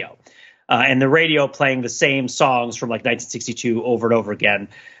radio. and the radio playing the same songs from like 1962 over and over again,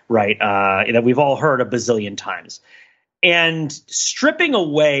 right? That we've all heard a bazillion times. And stripping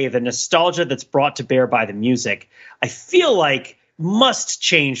away the nostalgia that's brought to bear by the music, I feel like must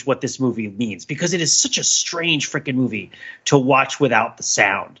change what this movie means, because it is such a strange freaking movie to watch without the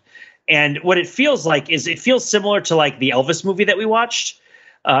sound. And what it feels like is it feels similar to like the Elvis movie that we watched,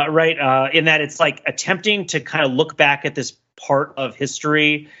 right? In that it's like attempting to kind of look back at this part of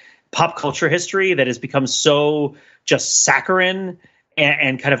history, pop culture history, that has become so just saccharine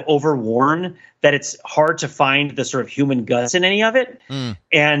and kind of overworn that it's hard to find the sort of human guts in any of it.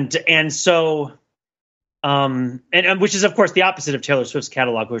 And so, and which is of course the opposite of Taylor Swift's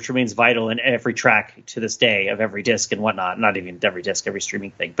catalog, which remains vital in every track to this day of every disc and whatnot. Not even every disc, every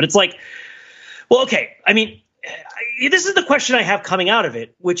streaming thing, but it's like, well, okay. I mean, this is the question I have coming out of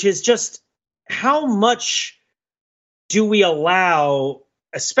it, which is just how much do we allow,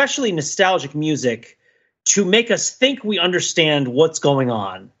 especially nostalgic music, to make us think we understand what's going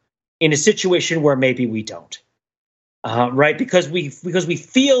on in a situation where maybe we don't, right? Because we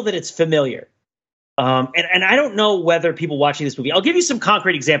feel that it's familiar. And I don't know whether people watching this movie, I'll give you some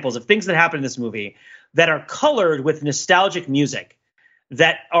concrete examples of things that happen in this movie that are colored with nostalgic music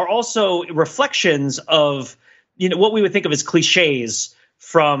that are also reflections of, you know, what we would think of as cliches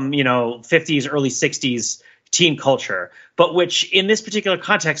from, you know, 50s, early 60s teen culture, but which in this particular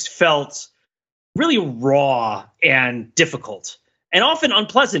context felt really raw and difficult and often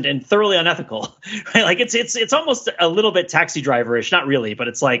unpleasant and thoroughly unethical, right? Like it's almost a little bit Taxi Driver-ish, not really, but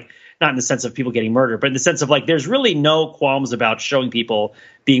it's like not in the sense of people getting murdered, but in the sense of like there's really no qualms about showing people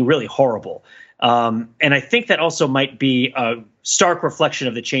being really horrible. And I think that also might be a stark reflection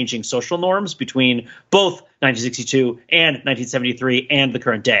of the changing social norms between both 1962 and 1973 and the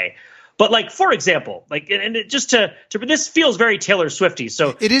current day. But like, for example, like, and it just to this feels very Taylor Swifty.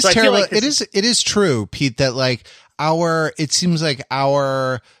 So it is so terrible. Like it is true, Pete, that like it seems like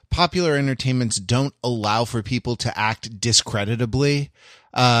our popular entertainments don't allow for people to act discreditably,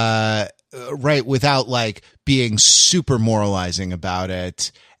 right, without like being super moralizing about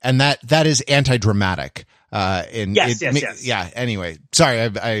it. And that is anti-dramatic. Yes. Yeah. Anyway, sorry,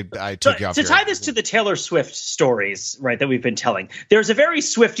 I took you off. To tie this to the Taylor Swift stories, right, that we've been telling, there's a very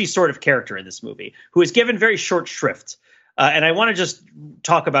Swifty sort of character in this movie who is given very short shrift. And I want to just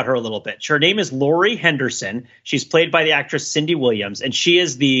talk about her a little bit. Her name is Laurie Henderson. She's played by the actress Cindy Williams, and she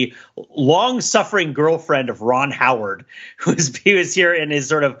is the long-suffering girlfriend of Ron Howard, who is here in his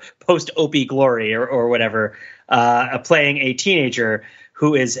sort of post-Opie glory or whatever, playing a teenager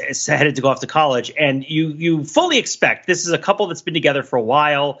who is headed to go off to college. And you fully expect, this is a couple that's been together for a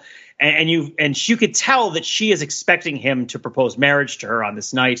while, and you could tell that she is expecting him to propose marriage to her on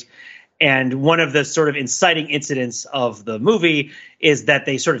this night. And one of the sort of inciting incidents of the movie is that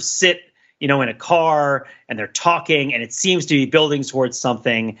they sort of sit, you know, in a car and they're talking, and it seems to be building towards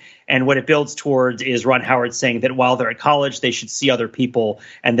something. And what it builds towards is Ron Howard saying that while they're at college, they should see other people,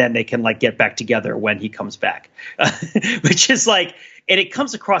 and then they can like get back together when he comes back, which is like, and it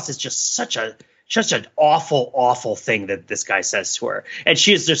comes across as just such an awful thing that this guy says to her. And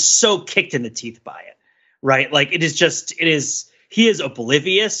she is just so kicked in the teeth by it, right? Like he is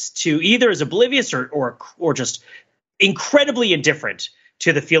oblivious or just incredibly indifferent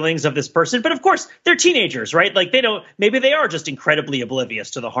to the feelings of this person. But of course, they're teenagers, right? Like maybe they are just incredibly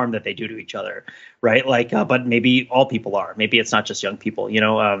oblivious to the harm that they do to each other, right? Like, but maybe all people are. Maybe it's not just young people, you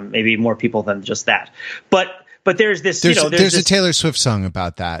know, maybe more people than just that. But there's this, there's a Taylor Swift song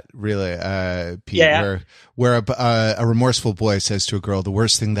about that, really, Pete, yeah. where a remorseful boy says to a girl, "The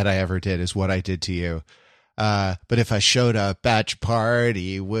worst thing that I ever did is what I did to you. But if I showed up at your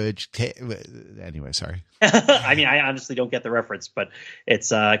party, would you anyway, sorry." I mean, I honestly don't get the reference, but it's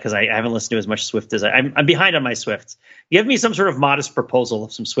because I haven't listened to as much Swift as I'm behind on my Swift. Give me some sort of modest proposal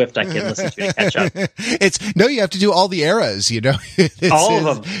of some Swift I can listen to catch up. You have to do all the eras, you know, all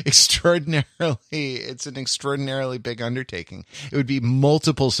of them. It's an extraordinarily big undertaking. It would be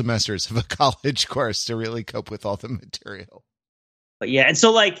multiple semesters of a college course to really cope with all the material. But yeah, and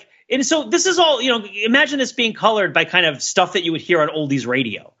so this is all, you know, imagine this being colored by kind of stuff that you would hear on oldies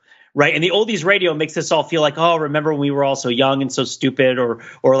radio, right? And the oldies radio makes this all feel like, oh, remember when we were all so young and so stupid, or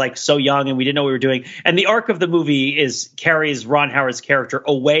like so young and we didn't know what we were doing. And the arc of the movie carries Ron Howard's character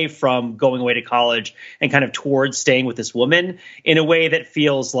away from going away to college and kind of towards staying with this woman in a way that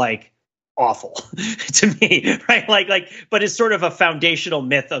feels like awful to me, right? But it's sort of a foundational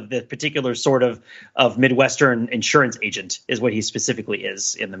myth of the particular sort of Midwestern insurance agent is what he specifically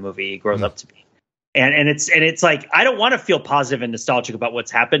is in the movie. He grows up to be. And it's like, I don't want to feel positive and nostalgic about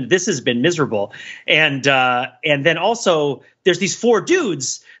what's happened. This has been miserable. And then also there's these 4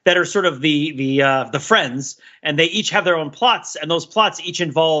 dudes that are sort of the friends, and they each have their own plots, and those plots each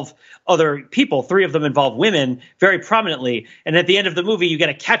involve other people. 3 of them involve women very prominently. And at the end of the movie, you get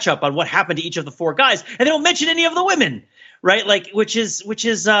a catch up on what happened to each of the 4 guys, and they don't mention any of the women, right? Like, which is,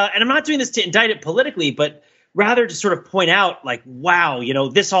 and I'm not doing this to indict it politically, but rather to sort of point out, like, wow,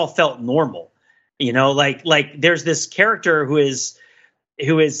 this all felt normal. Like there's this character who is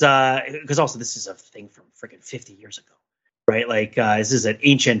because also this is a thing from freaking 50 years ago, right? Like this is an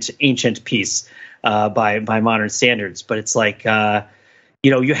ancient piece by modern standards, but it's like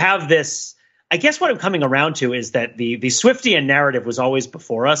you have this. I guess what I'm coming around to is that the Swiftian narrative was always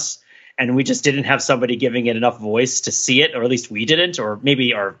before us, and we just didn't have somebody giving it enough voice to see it, or at least we didn't, or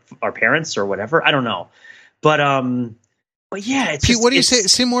maybe our parents or whatever. I don't know, but yeah, it's Pete, just, what do you say?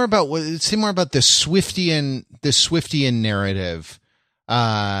 Say more about the Swiftian narrative,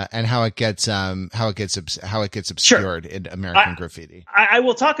 and how it gets obscured in American Graffiti. I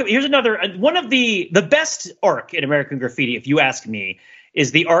will talk about. Here's another one of the best arc in American Graffiti, if you ask me,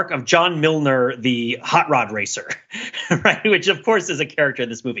 is the arc of John Milner, the hot rod racer, right? Which of course is a character in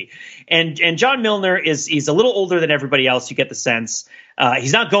this movie. And John Milner he's a little older than everybody else. You get the sense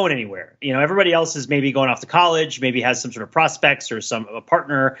he's not going anywhere. Everybody else is maybe going off to college, maybe has some sort of prospects or a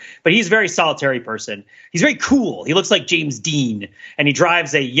partner, but he's a very solitary person. He's very cool. He looks like James Dean, and he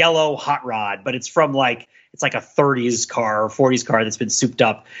drives a yellow hot rod, but it's from it's like a 30s car or 40s car that's been souped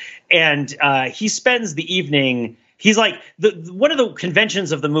up. And he spends the evening. He's like one of the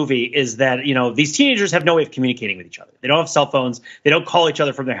conventions of the movie is that, these teenagers have no way of communicating with each other. They don't have cell phones. They don't call each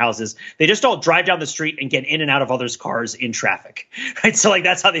other from their houses. They just all drive down the street and get in and out of others' cars in traffic. Right. So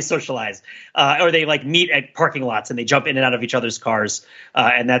that's how they socialize, or they meet at parking lots and they jump in and out of each other's cars.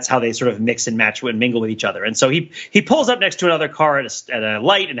 And that's how they sort of mix and match and mingle with each other. And so he pulls up next to another car at a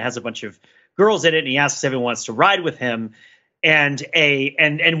light, and it has a bunch of girls in it. And he asks if everyone wants to ride with him. And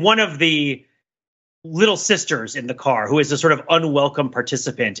one of the little sisters in the car, who is a sort of unwelcome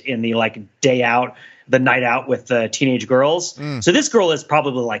participant in the the night out with the teenage girls. So this girl is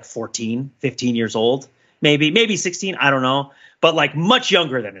probably 14, 15 years old, maybe 16. I don't know, but much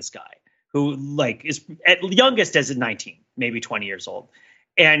younger than this guy, who is at youngest as 19, maybe 20 years old,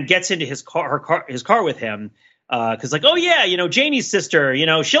 and gets into his car with him. Because oh yeah, Janie's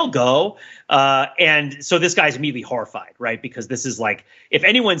sister, she'll go. And so this guy's immediately horrified, right? Because this is if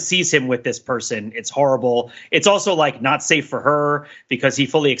anyone sees him with this person, it's horrible. It's also not safe for her, because he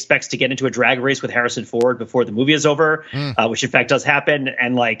fully expects to get into a drag race with Harrison Ford before the movie is over, which in fact does happen.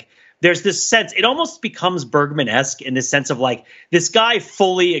 And there's this sense, it almost becomes Bergman-esque in the sense of this guy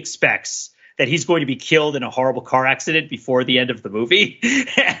fully expects that he's going to be killed in a horrible car accident before the end of the movie.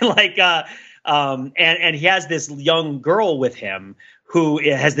 And he has this young girl with him who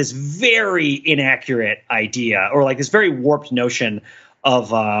has this very inaccurate idea, or this very warped notion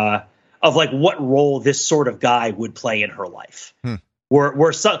of what role this sort of guy would play in her life.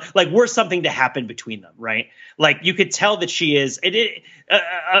 Were something to happen between them, right? You could tell that she is.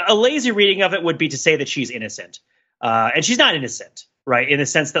 A lazy reading of it would be to say that she's innocent, and she's not innocent, right? In the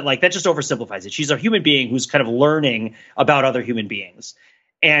sense that that just oversimplifies it. She's a human being who's kind of learning about other human beings.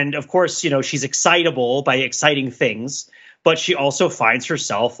 And of course, she's excitable by exciting things, but she also finds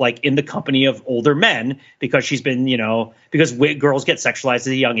herself in the company of older men, because she's been, because girls get sexualized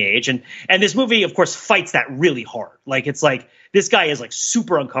at a young age. And this movie, of course, fights that really hard. This guy is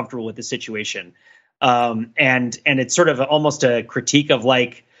super uncomfortable with the situation. And it's sort of almost a critique of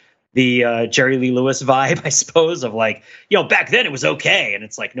the Jerry Lee Lewis vibe, I suppose, of back then it was okay. And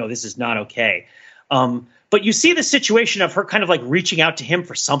it's no, this is not okay. But you see the situation of her kind of reaching out to him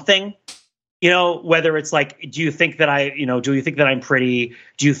for something, whether it's do you think that I'm pretty?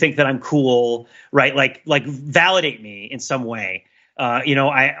 Do you think that I'm cool? Right. Validate me in some way.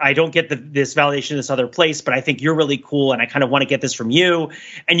 I don't get this validation in this other place, but I think you're really cool, and I kind of want to get this from you.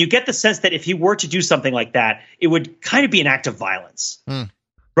 And you get the sense that if he were to do something like that, it would kind of be an act of violence,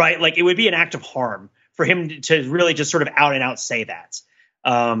 right? It would be an act of harm for him to really just sort of out and out say that.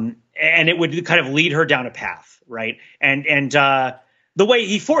 And it would kind of lead her down a path, right? And the way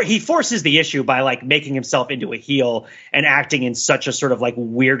he forces the issue by making himself into a heel and acting in such a sort of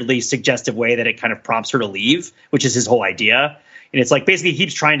weirdly suggestive way that it kind of prompts her to leave, which is his whole idea. And it's basically he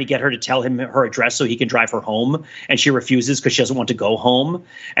keeps trying to get her to tell him her address so he can drive her home, and she refuses because she doesn't want to go home.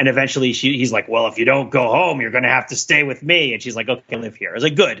 And eventually he's well, if you don't go home, you're going to have to stay with me. And she's okay, live here. I was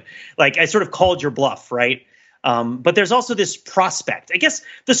good. I sort of called your bluff, right? But there's also this prospect. I guess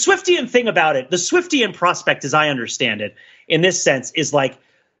the Swiftian thing about it, the Swiftian prospect, as I understand it, in this sense, is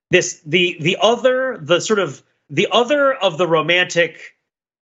the other of the romantic.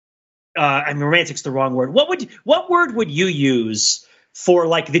 I mean, romantic's the wrong word. What word would you use for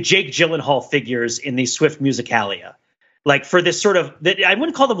like the Jake Gyllenhaal figures in the Swift Musicalia? Like for this sort of, I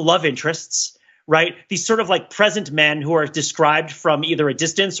wouldn't call them love interests, right? These sort of like present men who are described from either a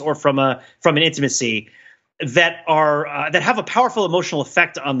distance or from an intimacy that are that have a powerful emotional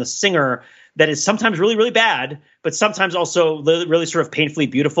effect on the singer that is sometimes really, really bad, but sometimes also really sort of painfully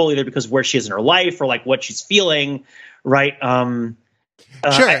beautiful, either because of where she is in her life or like what she's feeling, right?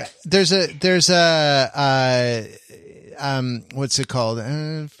 Sure. There's what's it called?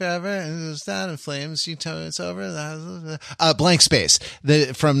 Forever is that in flames. You tell me it's over. Blank Space.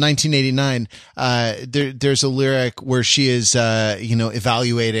 From 1989. There's a lyric where she is,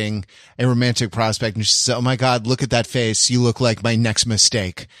 evaluating a romantic prospect, and she says, "Oh my God, look at that face. You look like my next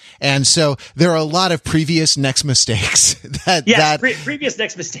mistake." And so there are a lot of previous next mistakes previous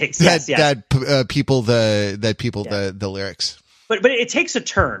next mistakes. People the lyrics. But it takes a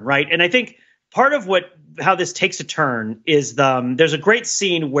turn, right? And I think part of how this takes a turn is there's a great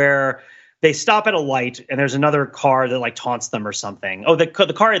scene where they stop at a light and there's another car that like taunts them or something. Oh, the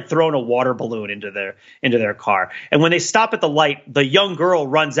car had thrown a water balloon into their car. And when they stop at the light, the young girl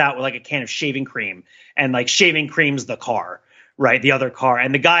runs out with like a can of shaving cream and like shaving creams the car, right? The other car.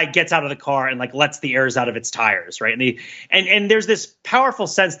 And the guy gets out of the car and like lets the airs out of its tires, right? And there's this powerful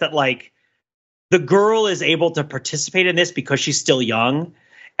sense that like the girl is able to participate in this because she's still young.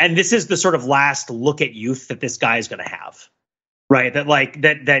 And this is the sort of last look at youth that this guy is going to have, right?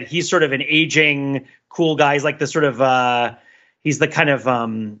 That he's sort of an aging cool guy. He's like the sort of he's the kind of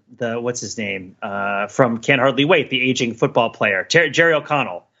what's his name from Can't Hardly Wait, the aging football player. Jerry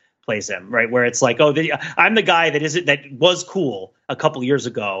O'Connell plays him, right? Where it's like, I'm the guy that was cool a couple years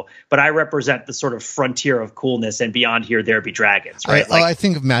ago, but I represent the sort of frontier of coolness, and beyond here there be dragons, right? I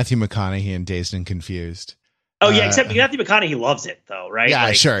think of Matthew McConaughey in Dazed and Confused. Oh yeah, except Matthew McConaughey loves it though, right? Yeah,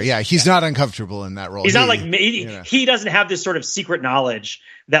 like, sure. Yeah, he's not uncomfortable in that role. He's not like he doesn't have this sort of secret knowledge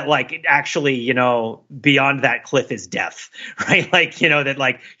that like actually, beyond that cliff is death, right? Like, that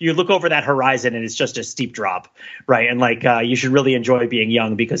like you look over that horizon and it's just a steep drop, right? And like you should really enjoy being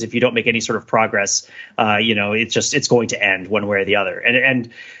young, because if you don't make any sort of progress, it's going to end one way or the other.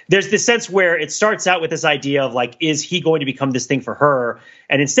 And there's this sense where it starts out with this idea of like, is he going to become this thing for her?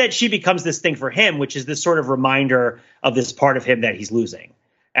 And instead she becomes this thing for him, which is this sort of reminder of this part of him that he's losing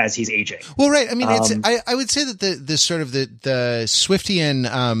as he's aging. Well, right. I mean, I would say that the sort of the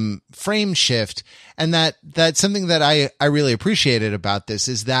Swiftian frame shift, and that's something that I really appreciated about this,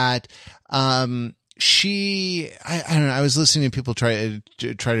 is that I don't know, I was listening to people try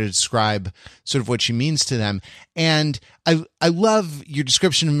to describe sort of what she means to them, and I love your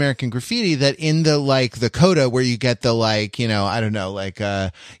description of American Graffiti, that in the coda where you get the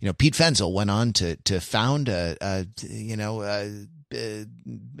Pete Fenzel went on to found a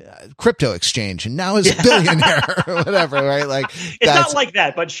crypto exchange and now is a billionaire or whatever, right? Like, it's not like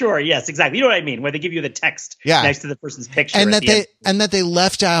that, but sure. Yes, exactly. You know what I mean? Where they give you the text next to the person's picture. And that they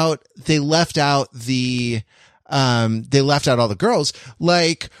left out all the girls.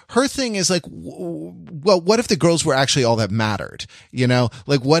 Like, her thing is like, well, what if the girls were actually all that mattered?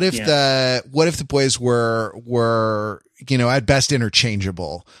 Like, what if the boys were, at best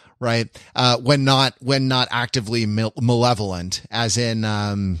interchangeable, right? When not actively malevolent, as in,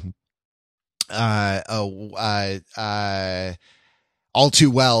 All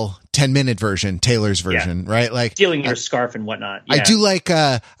Too Well 10-minute version, Taylor's version, right? Like stealing your scarf and whatnot. Yeah. I do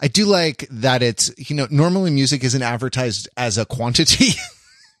like that it's, normally music isn't advertised as a quantity.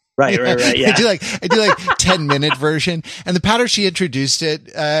 Right. Yeah. I do like 10-minute version. And the pattern she introduced it,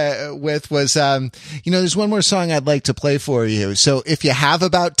 with was, there's one more song I'd like to play for you. So if you have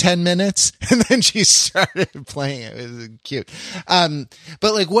about 10 minutes, and then she started playing it. It was cute.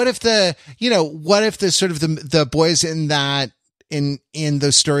 But like, what if the sort of the boys in that, in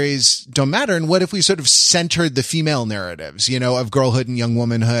those stories don't matter? And what if we sort of centered the female narratives, of girlhood and young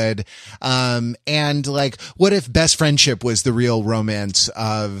womanhood? And like, what if best friendship was the real romance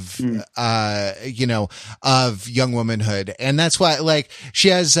of, of young womanhood? And that's why, like, she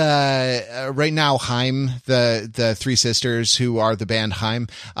has, right now, Haim, the three sisters who are the band Haim,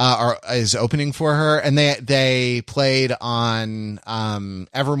 is opening for her. And they played on,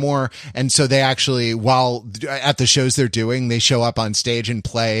 Evermore. And so they actually, while at the shows they're doing, they show up on stage and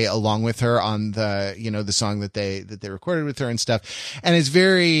play along with her on the, the song that they recorded with her and stuff. And it's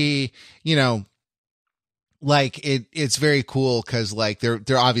very, like it's very cool, because like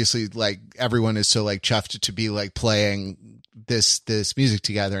they're obviously, like, everyone is so like chuffed to be like playing this music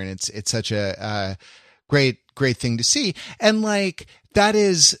together, and it's such a great great thing to see. And like, that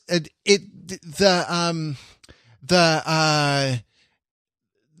is the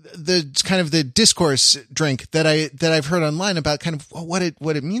kind of the discourse drink that I've heard online about kind of what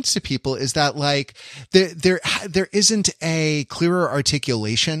it means to people is that like there isn't a clearer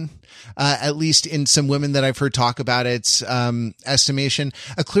articulation, at least in some women that I've heard talk about its estimation,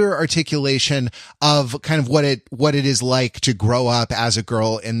 a clearer articulation of kind of what it is like to grow up as a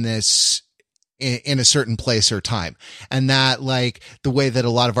girl in this, in a certain place or time. And that like the way that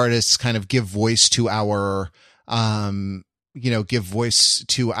a lot of artists kind of give voice to our, give voice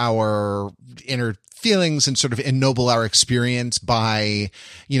to our inner feelings and sort of ennoble our experience by,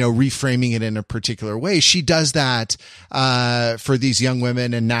 reframing it in a particular way. She does that, for these young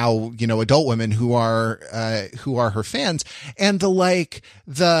women and now, adult women who are her fans. And the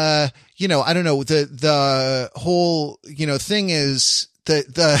whole, thing is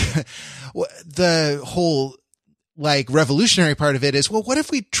the whole, like revolutionary part of it is, well, what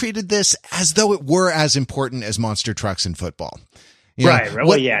if we treated this as though it were as important as monster trucks and football? Right.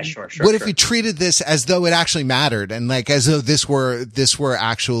 Well, yeah, sure. What if we treated this as though it actually mattered and like as though this were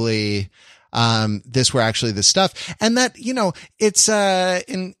actually the stuff? And that, it's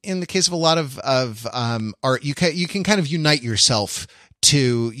in the case of a lot of art, you can kind of unite yourself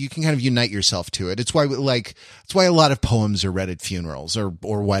to it. It's why a lot of poems are read at funerals or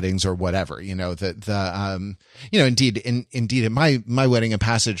weddings or whatever, indeed in my wedding, a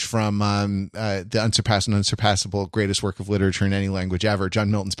passage from, the unsurpassed and unsurpassable greatest work of literature in any language ever, John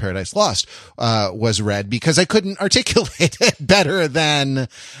Milton's Paradise Lost, was read because I couldn't articulate it better than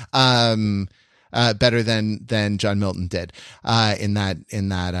John Milton did, in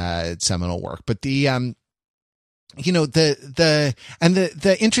that seminal work. But the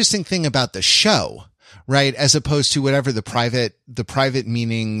interesting thing about the show, right, as opposed to whatever the private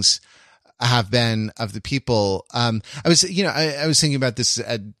meanings have been of the people. I was thinking about this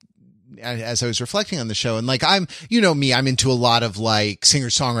as I was reflecting on the show, and like, I'm into a lot of like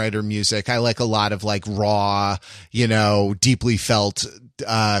singer-songwriter music. I like a lot of like raw, deeply felt,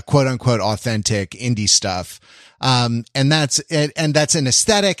 quote unquote authentic indie stuff. And that's an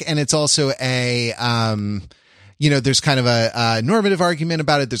aesthetic, and it's also a, there's kind of a normative argument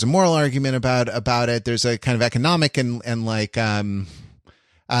about it. There's a moral argument about it. There's a kind of economic and like, there's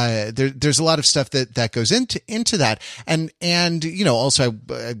a lot of stuff that goes into that. And, also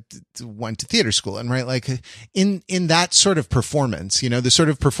I went to theater school, and right, like in that sort of performance, the sort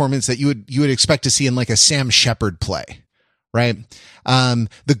of performance that you would expect to see in like a Sam Shepard play, right?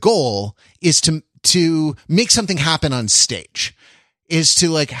 The goal is to make something happen on stage, is to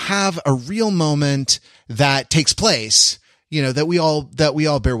like have a real moment that takes place, that we all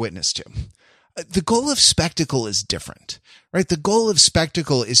bear witness to. The goal of spectacle is different, right? The goal of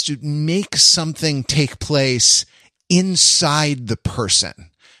spectacle is to make something take place inside the person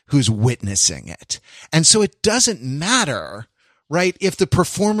who's witnessing it. And so it doesn't matter, right, if the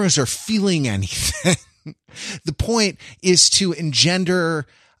performers are feeling anything. The point is to engender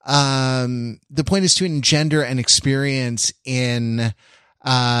an experience in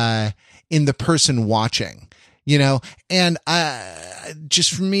the person watching, and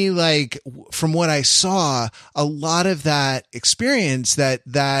just for me, like from what I saw, a lot of that experience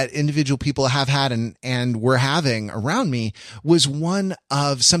that individual people have had and were having around me was one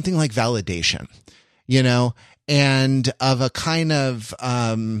of something like validation, and of a kind of,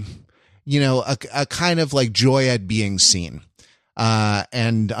 a kind of like joy at being seen,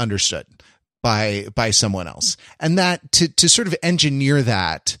 and understood by someone else. And that to sort of engineer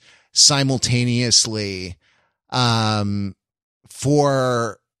that simultaneously,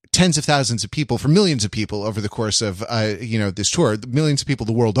 for tens of thousands of people, for millions of people over the course of, this tour, millions of people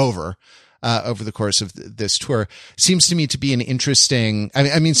the world over, over the course of this tour, seems to me to be an interesting,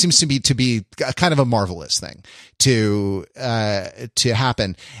 seems to be a kind of a marvelous thing to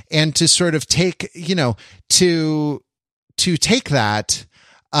happen, and to sort of take, to take that,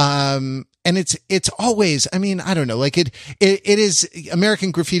 and it's always, I don't know, like it is,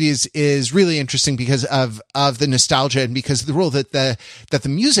 American Graffiti is really interesting because of the nostalgia and because of the role that the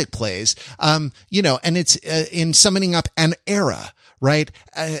music plays, and it's in summoning up an era, right?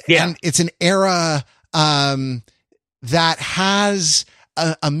 And it's an era, that has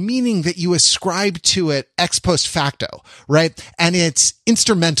a meaning that you ascribe to it ex post facto, right? And it's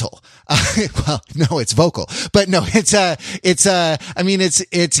instrumental. Well, no, it's vocal, but no, its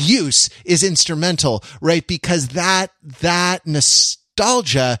use is instrumental, right? Because that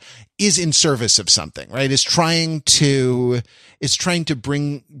nostalgia is in service of something, right? Is trying to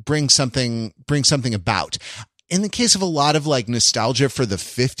bring something about. in the case of a lot of like nostalgia for the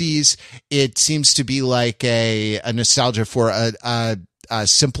 50s, it seems to be like a nostalgia for a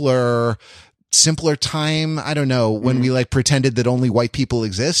simpler time. I don't know, when we like pretended that only white people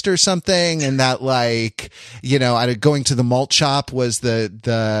exist or something, and that like, you know, going to the malt shop was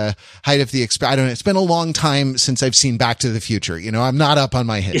the height of the I don't know. It's been a long time since I've seen Back to the Future. You know, I'm not up on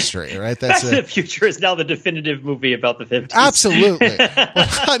my history, right? Back to the Future is now the definitive movie about the 50s. Absolutely.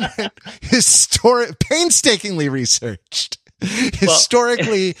 Painstakingly researched.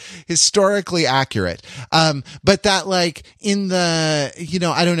 Historically accurate. But that like in the, you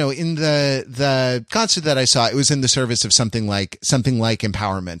know, I don't know, in the concert that I saw, it was in the service of something like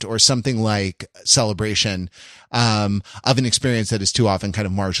empowerment or something like celebration, of an experience that is too often kind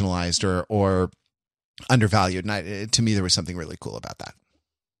of marginalized or undervalued. And to me, there was something really cool about that.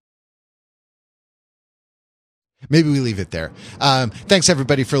 Maybe we leave it there. Thanks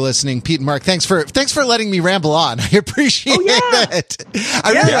everybody for listening. Pete and Mark, thanks for letting me ramble on. I appreciate it.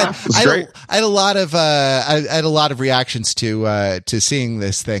 I had a lot of reactions to seeing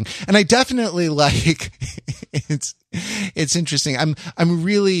this thing. And I definitely like, it's interesting. I'm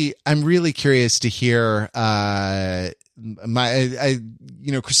really curious to hear,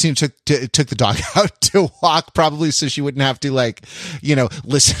 you know, Christina took the dog out to walk, probably so she wouldn't have to like, you know,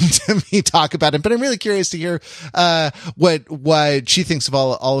 listen to me talk about it. But I'm really curious to hear what she thinks of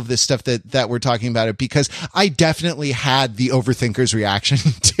all of this stuff that we're talking about it, because I definitely had the overthinkers reaction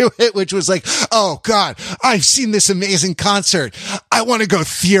to it, which was like, oh God, I've seen this amazing concert. I want to go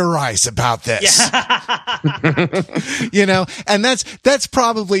theorize about this. Yeah. You know, and that's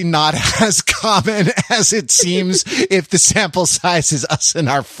probably not as common as it seems if the sample size is us and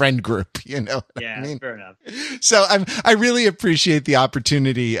our friend group, you know. Yeah, I mean? Fair enough. So I really appreciate the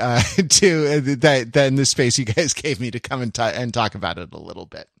opportunity that in this space you guys gave me to come and talk about it a little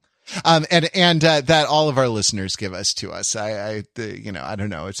bit. And that all of our listeners give us to us. You know, I don't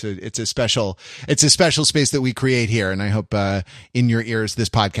know. It's a special space that we create here. And I hope, in your ears, this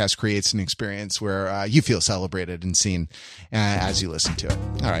podcast creates an experience where, you feel celebrated and seen, as you listen to it.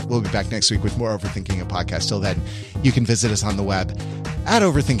 All right. We'll be back next week with more Overthinking It podcast. Till then, you can visit us on the web at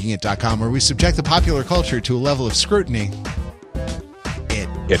overthinkingit.com, where we subject the popular culture to a level of scrutiny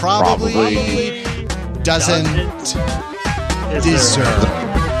it probably doesn't deserve.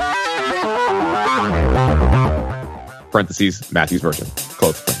 Parentheses, Matthew's version.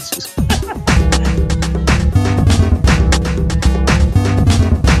 Close parentheses.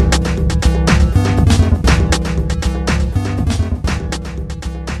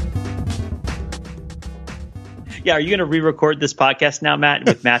 Yeah, are you going to re-record this podcast now, Matt,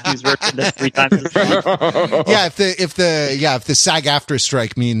 with Matthew's version? That's 3 times as long. Yeah, if the SAG-AFTRA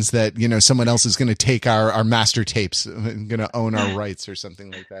strike means that, you know, someone else is going to take our master tapes, going to own our rights or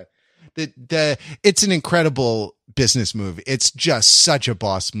something like that. It's an incredible business move. It's just such a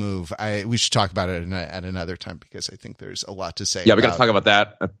boss move. We should talk about it at another time, because I think there's a lot to say. Yeah, we got to talk about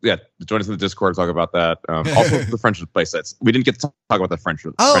that. Join us in the Discord, talk about that. Also, the friendship bracelets. We didn't get to talk about the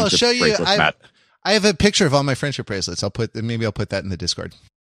friendship. Oh, I'll show you. Matt. I have a picture of all my friendship bracelets. Maybe I'll put that in the Discord.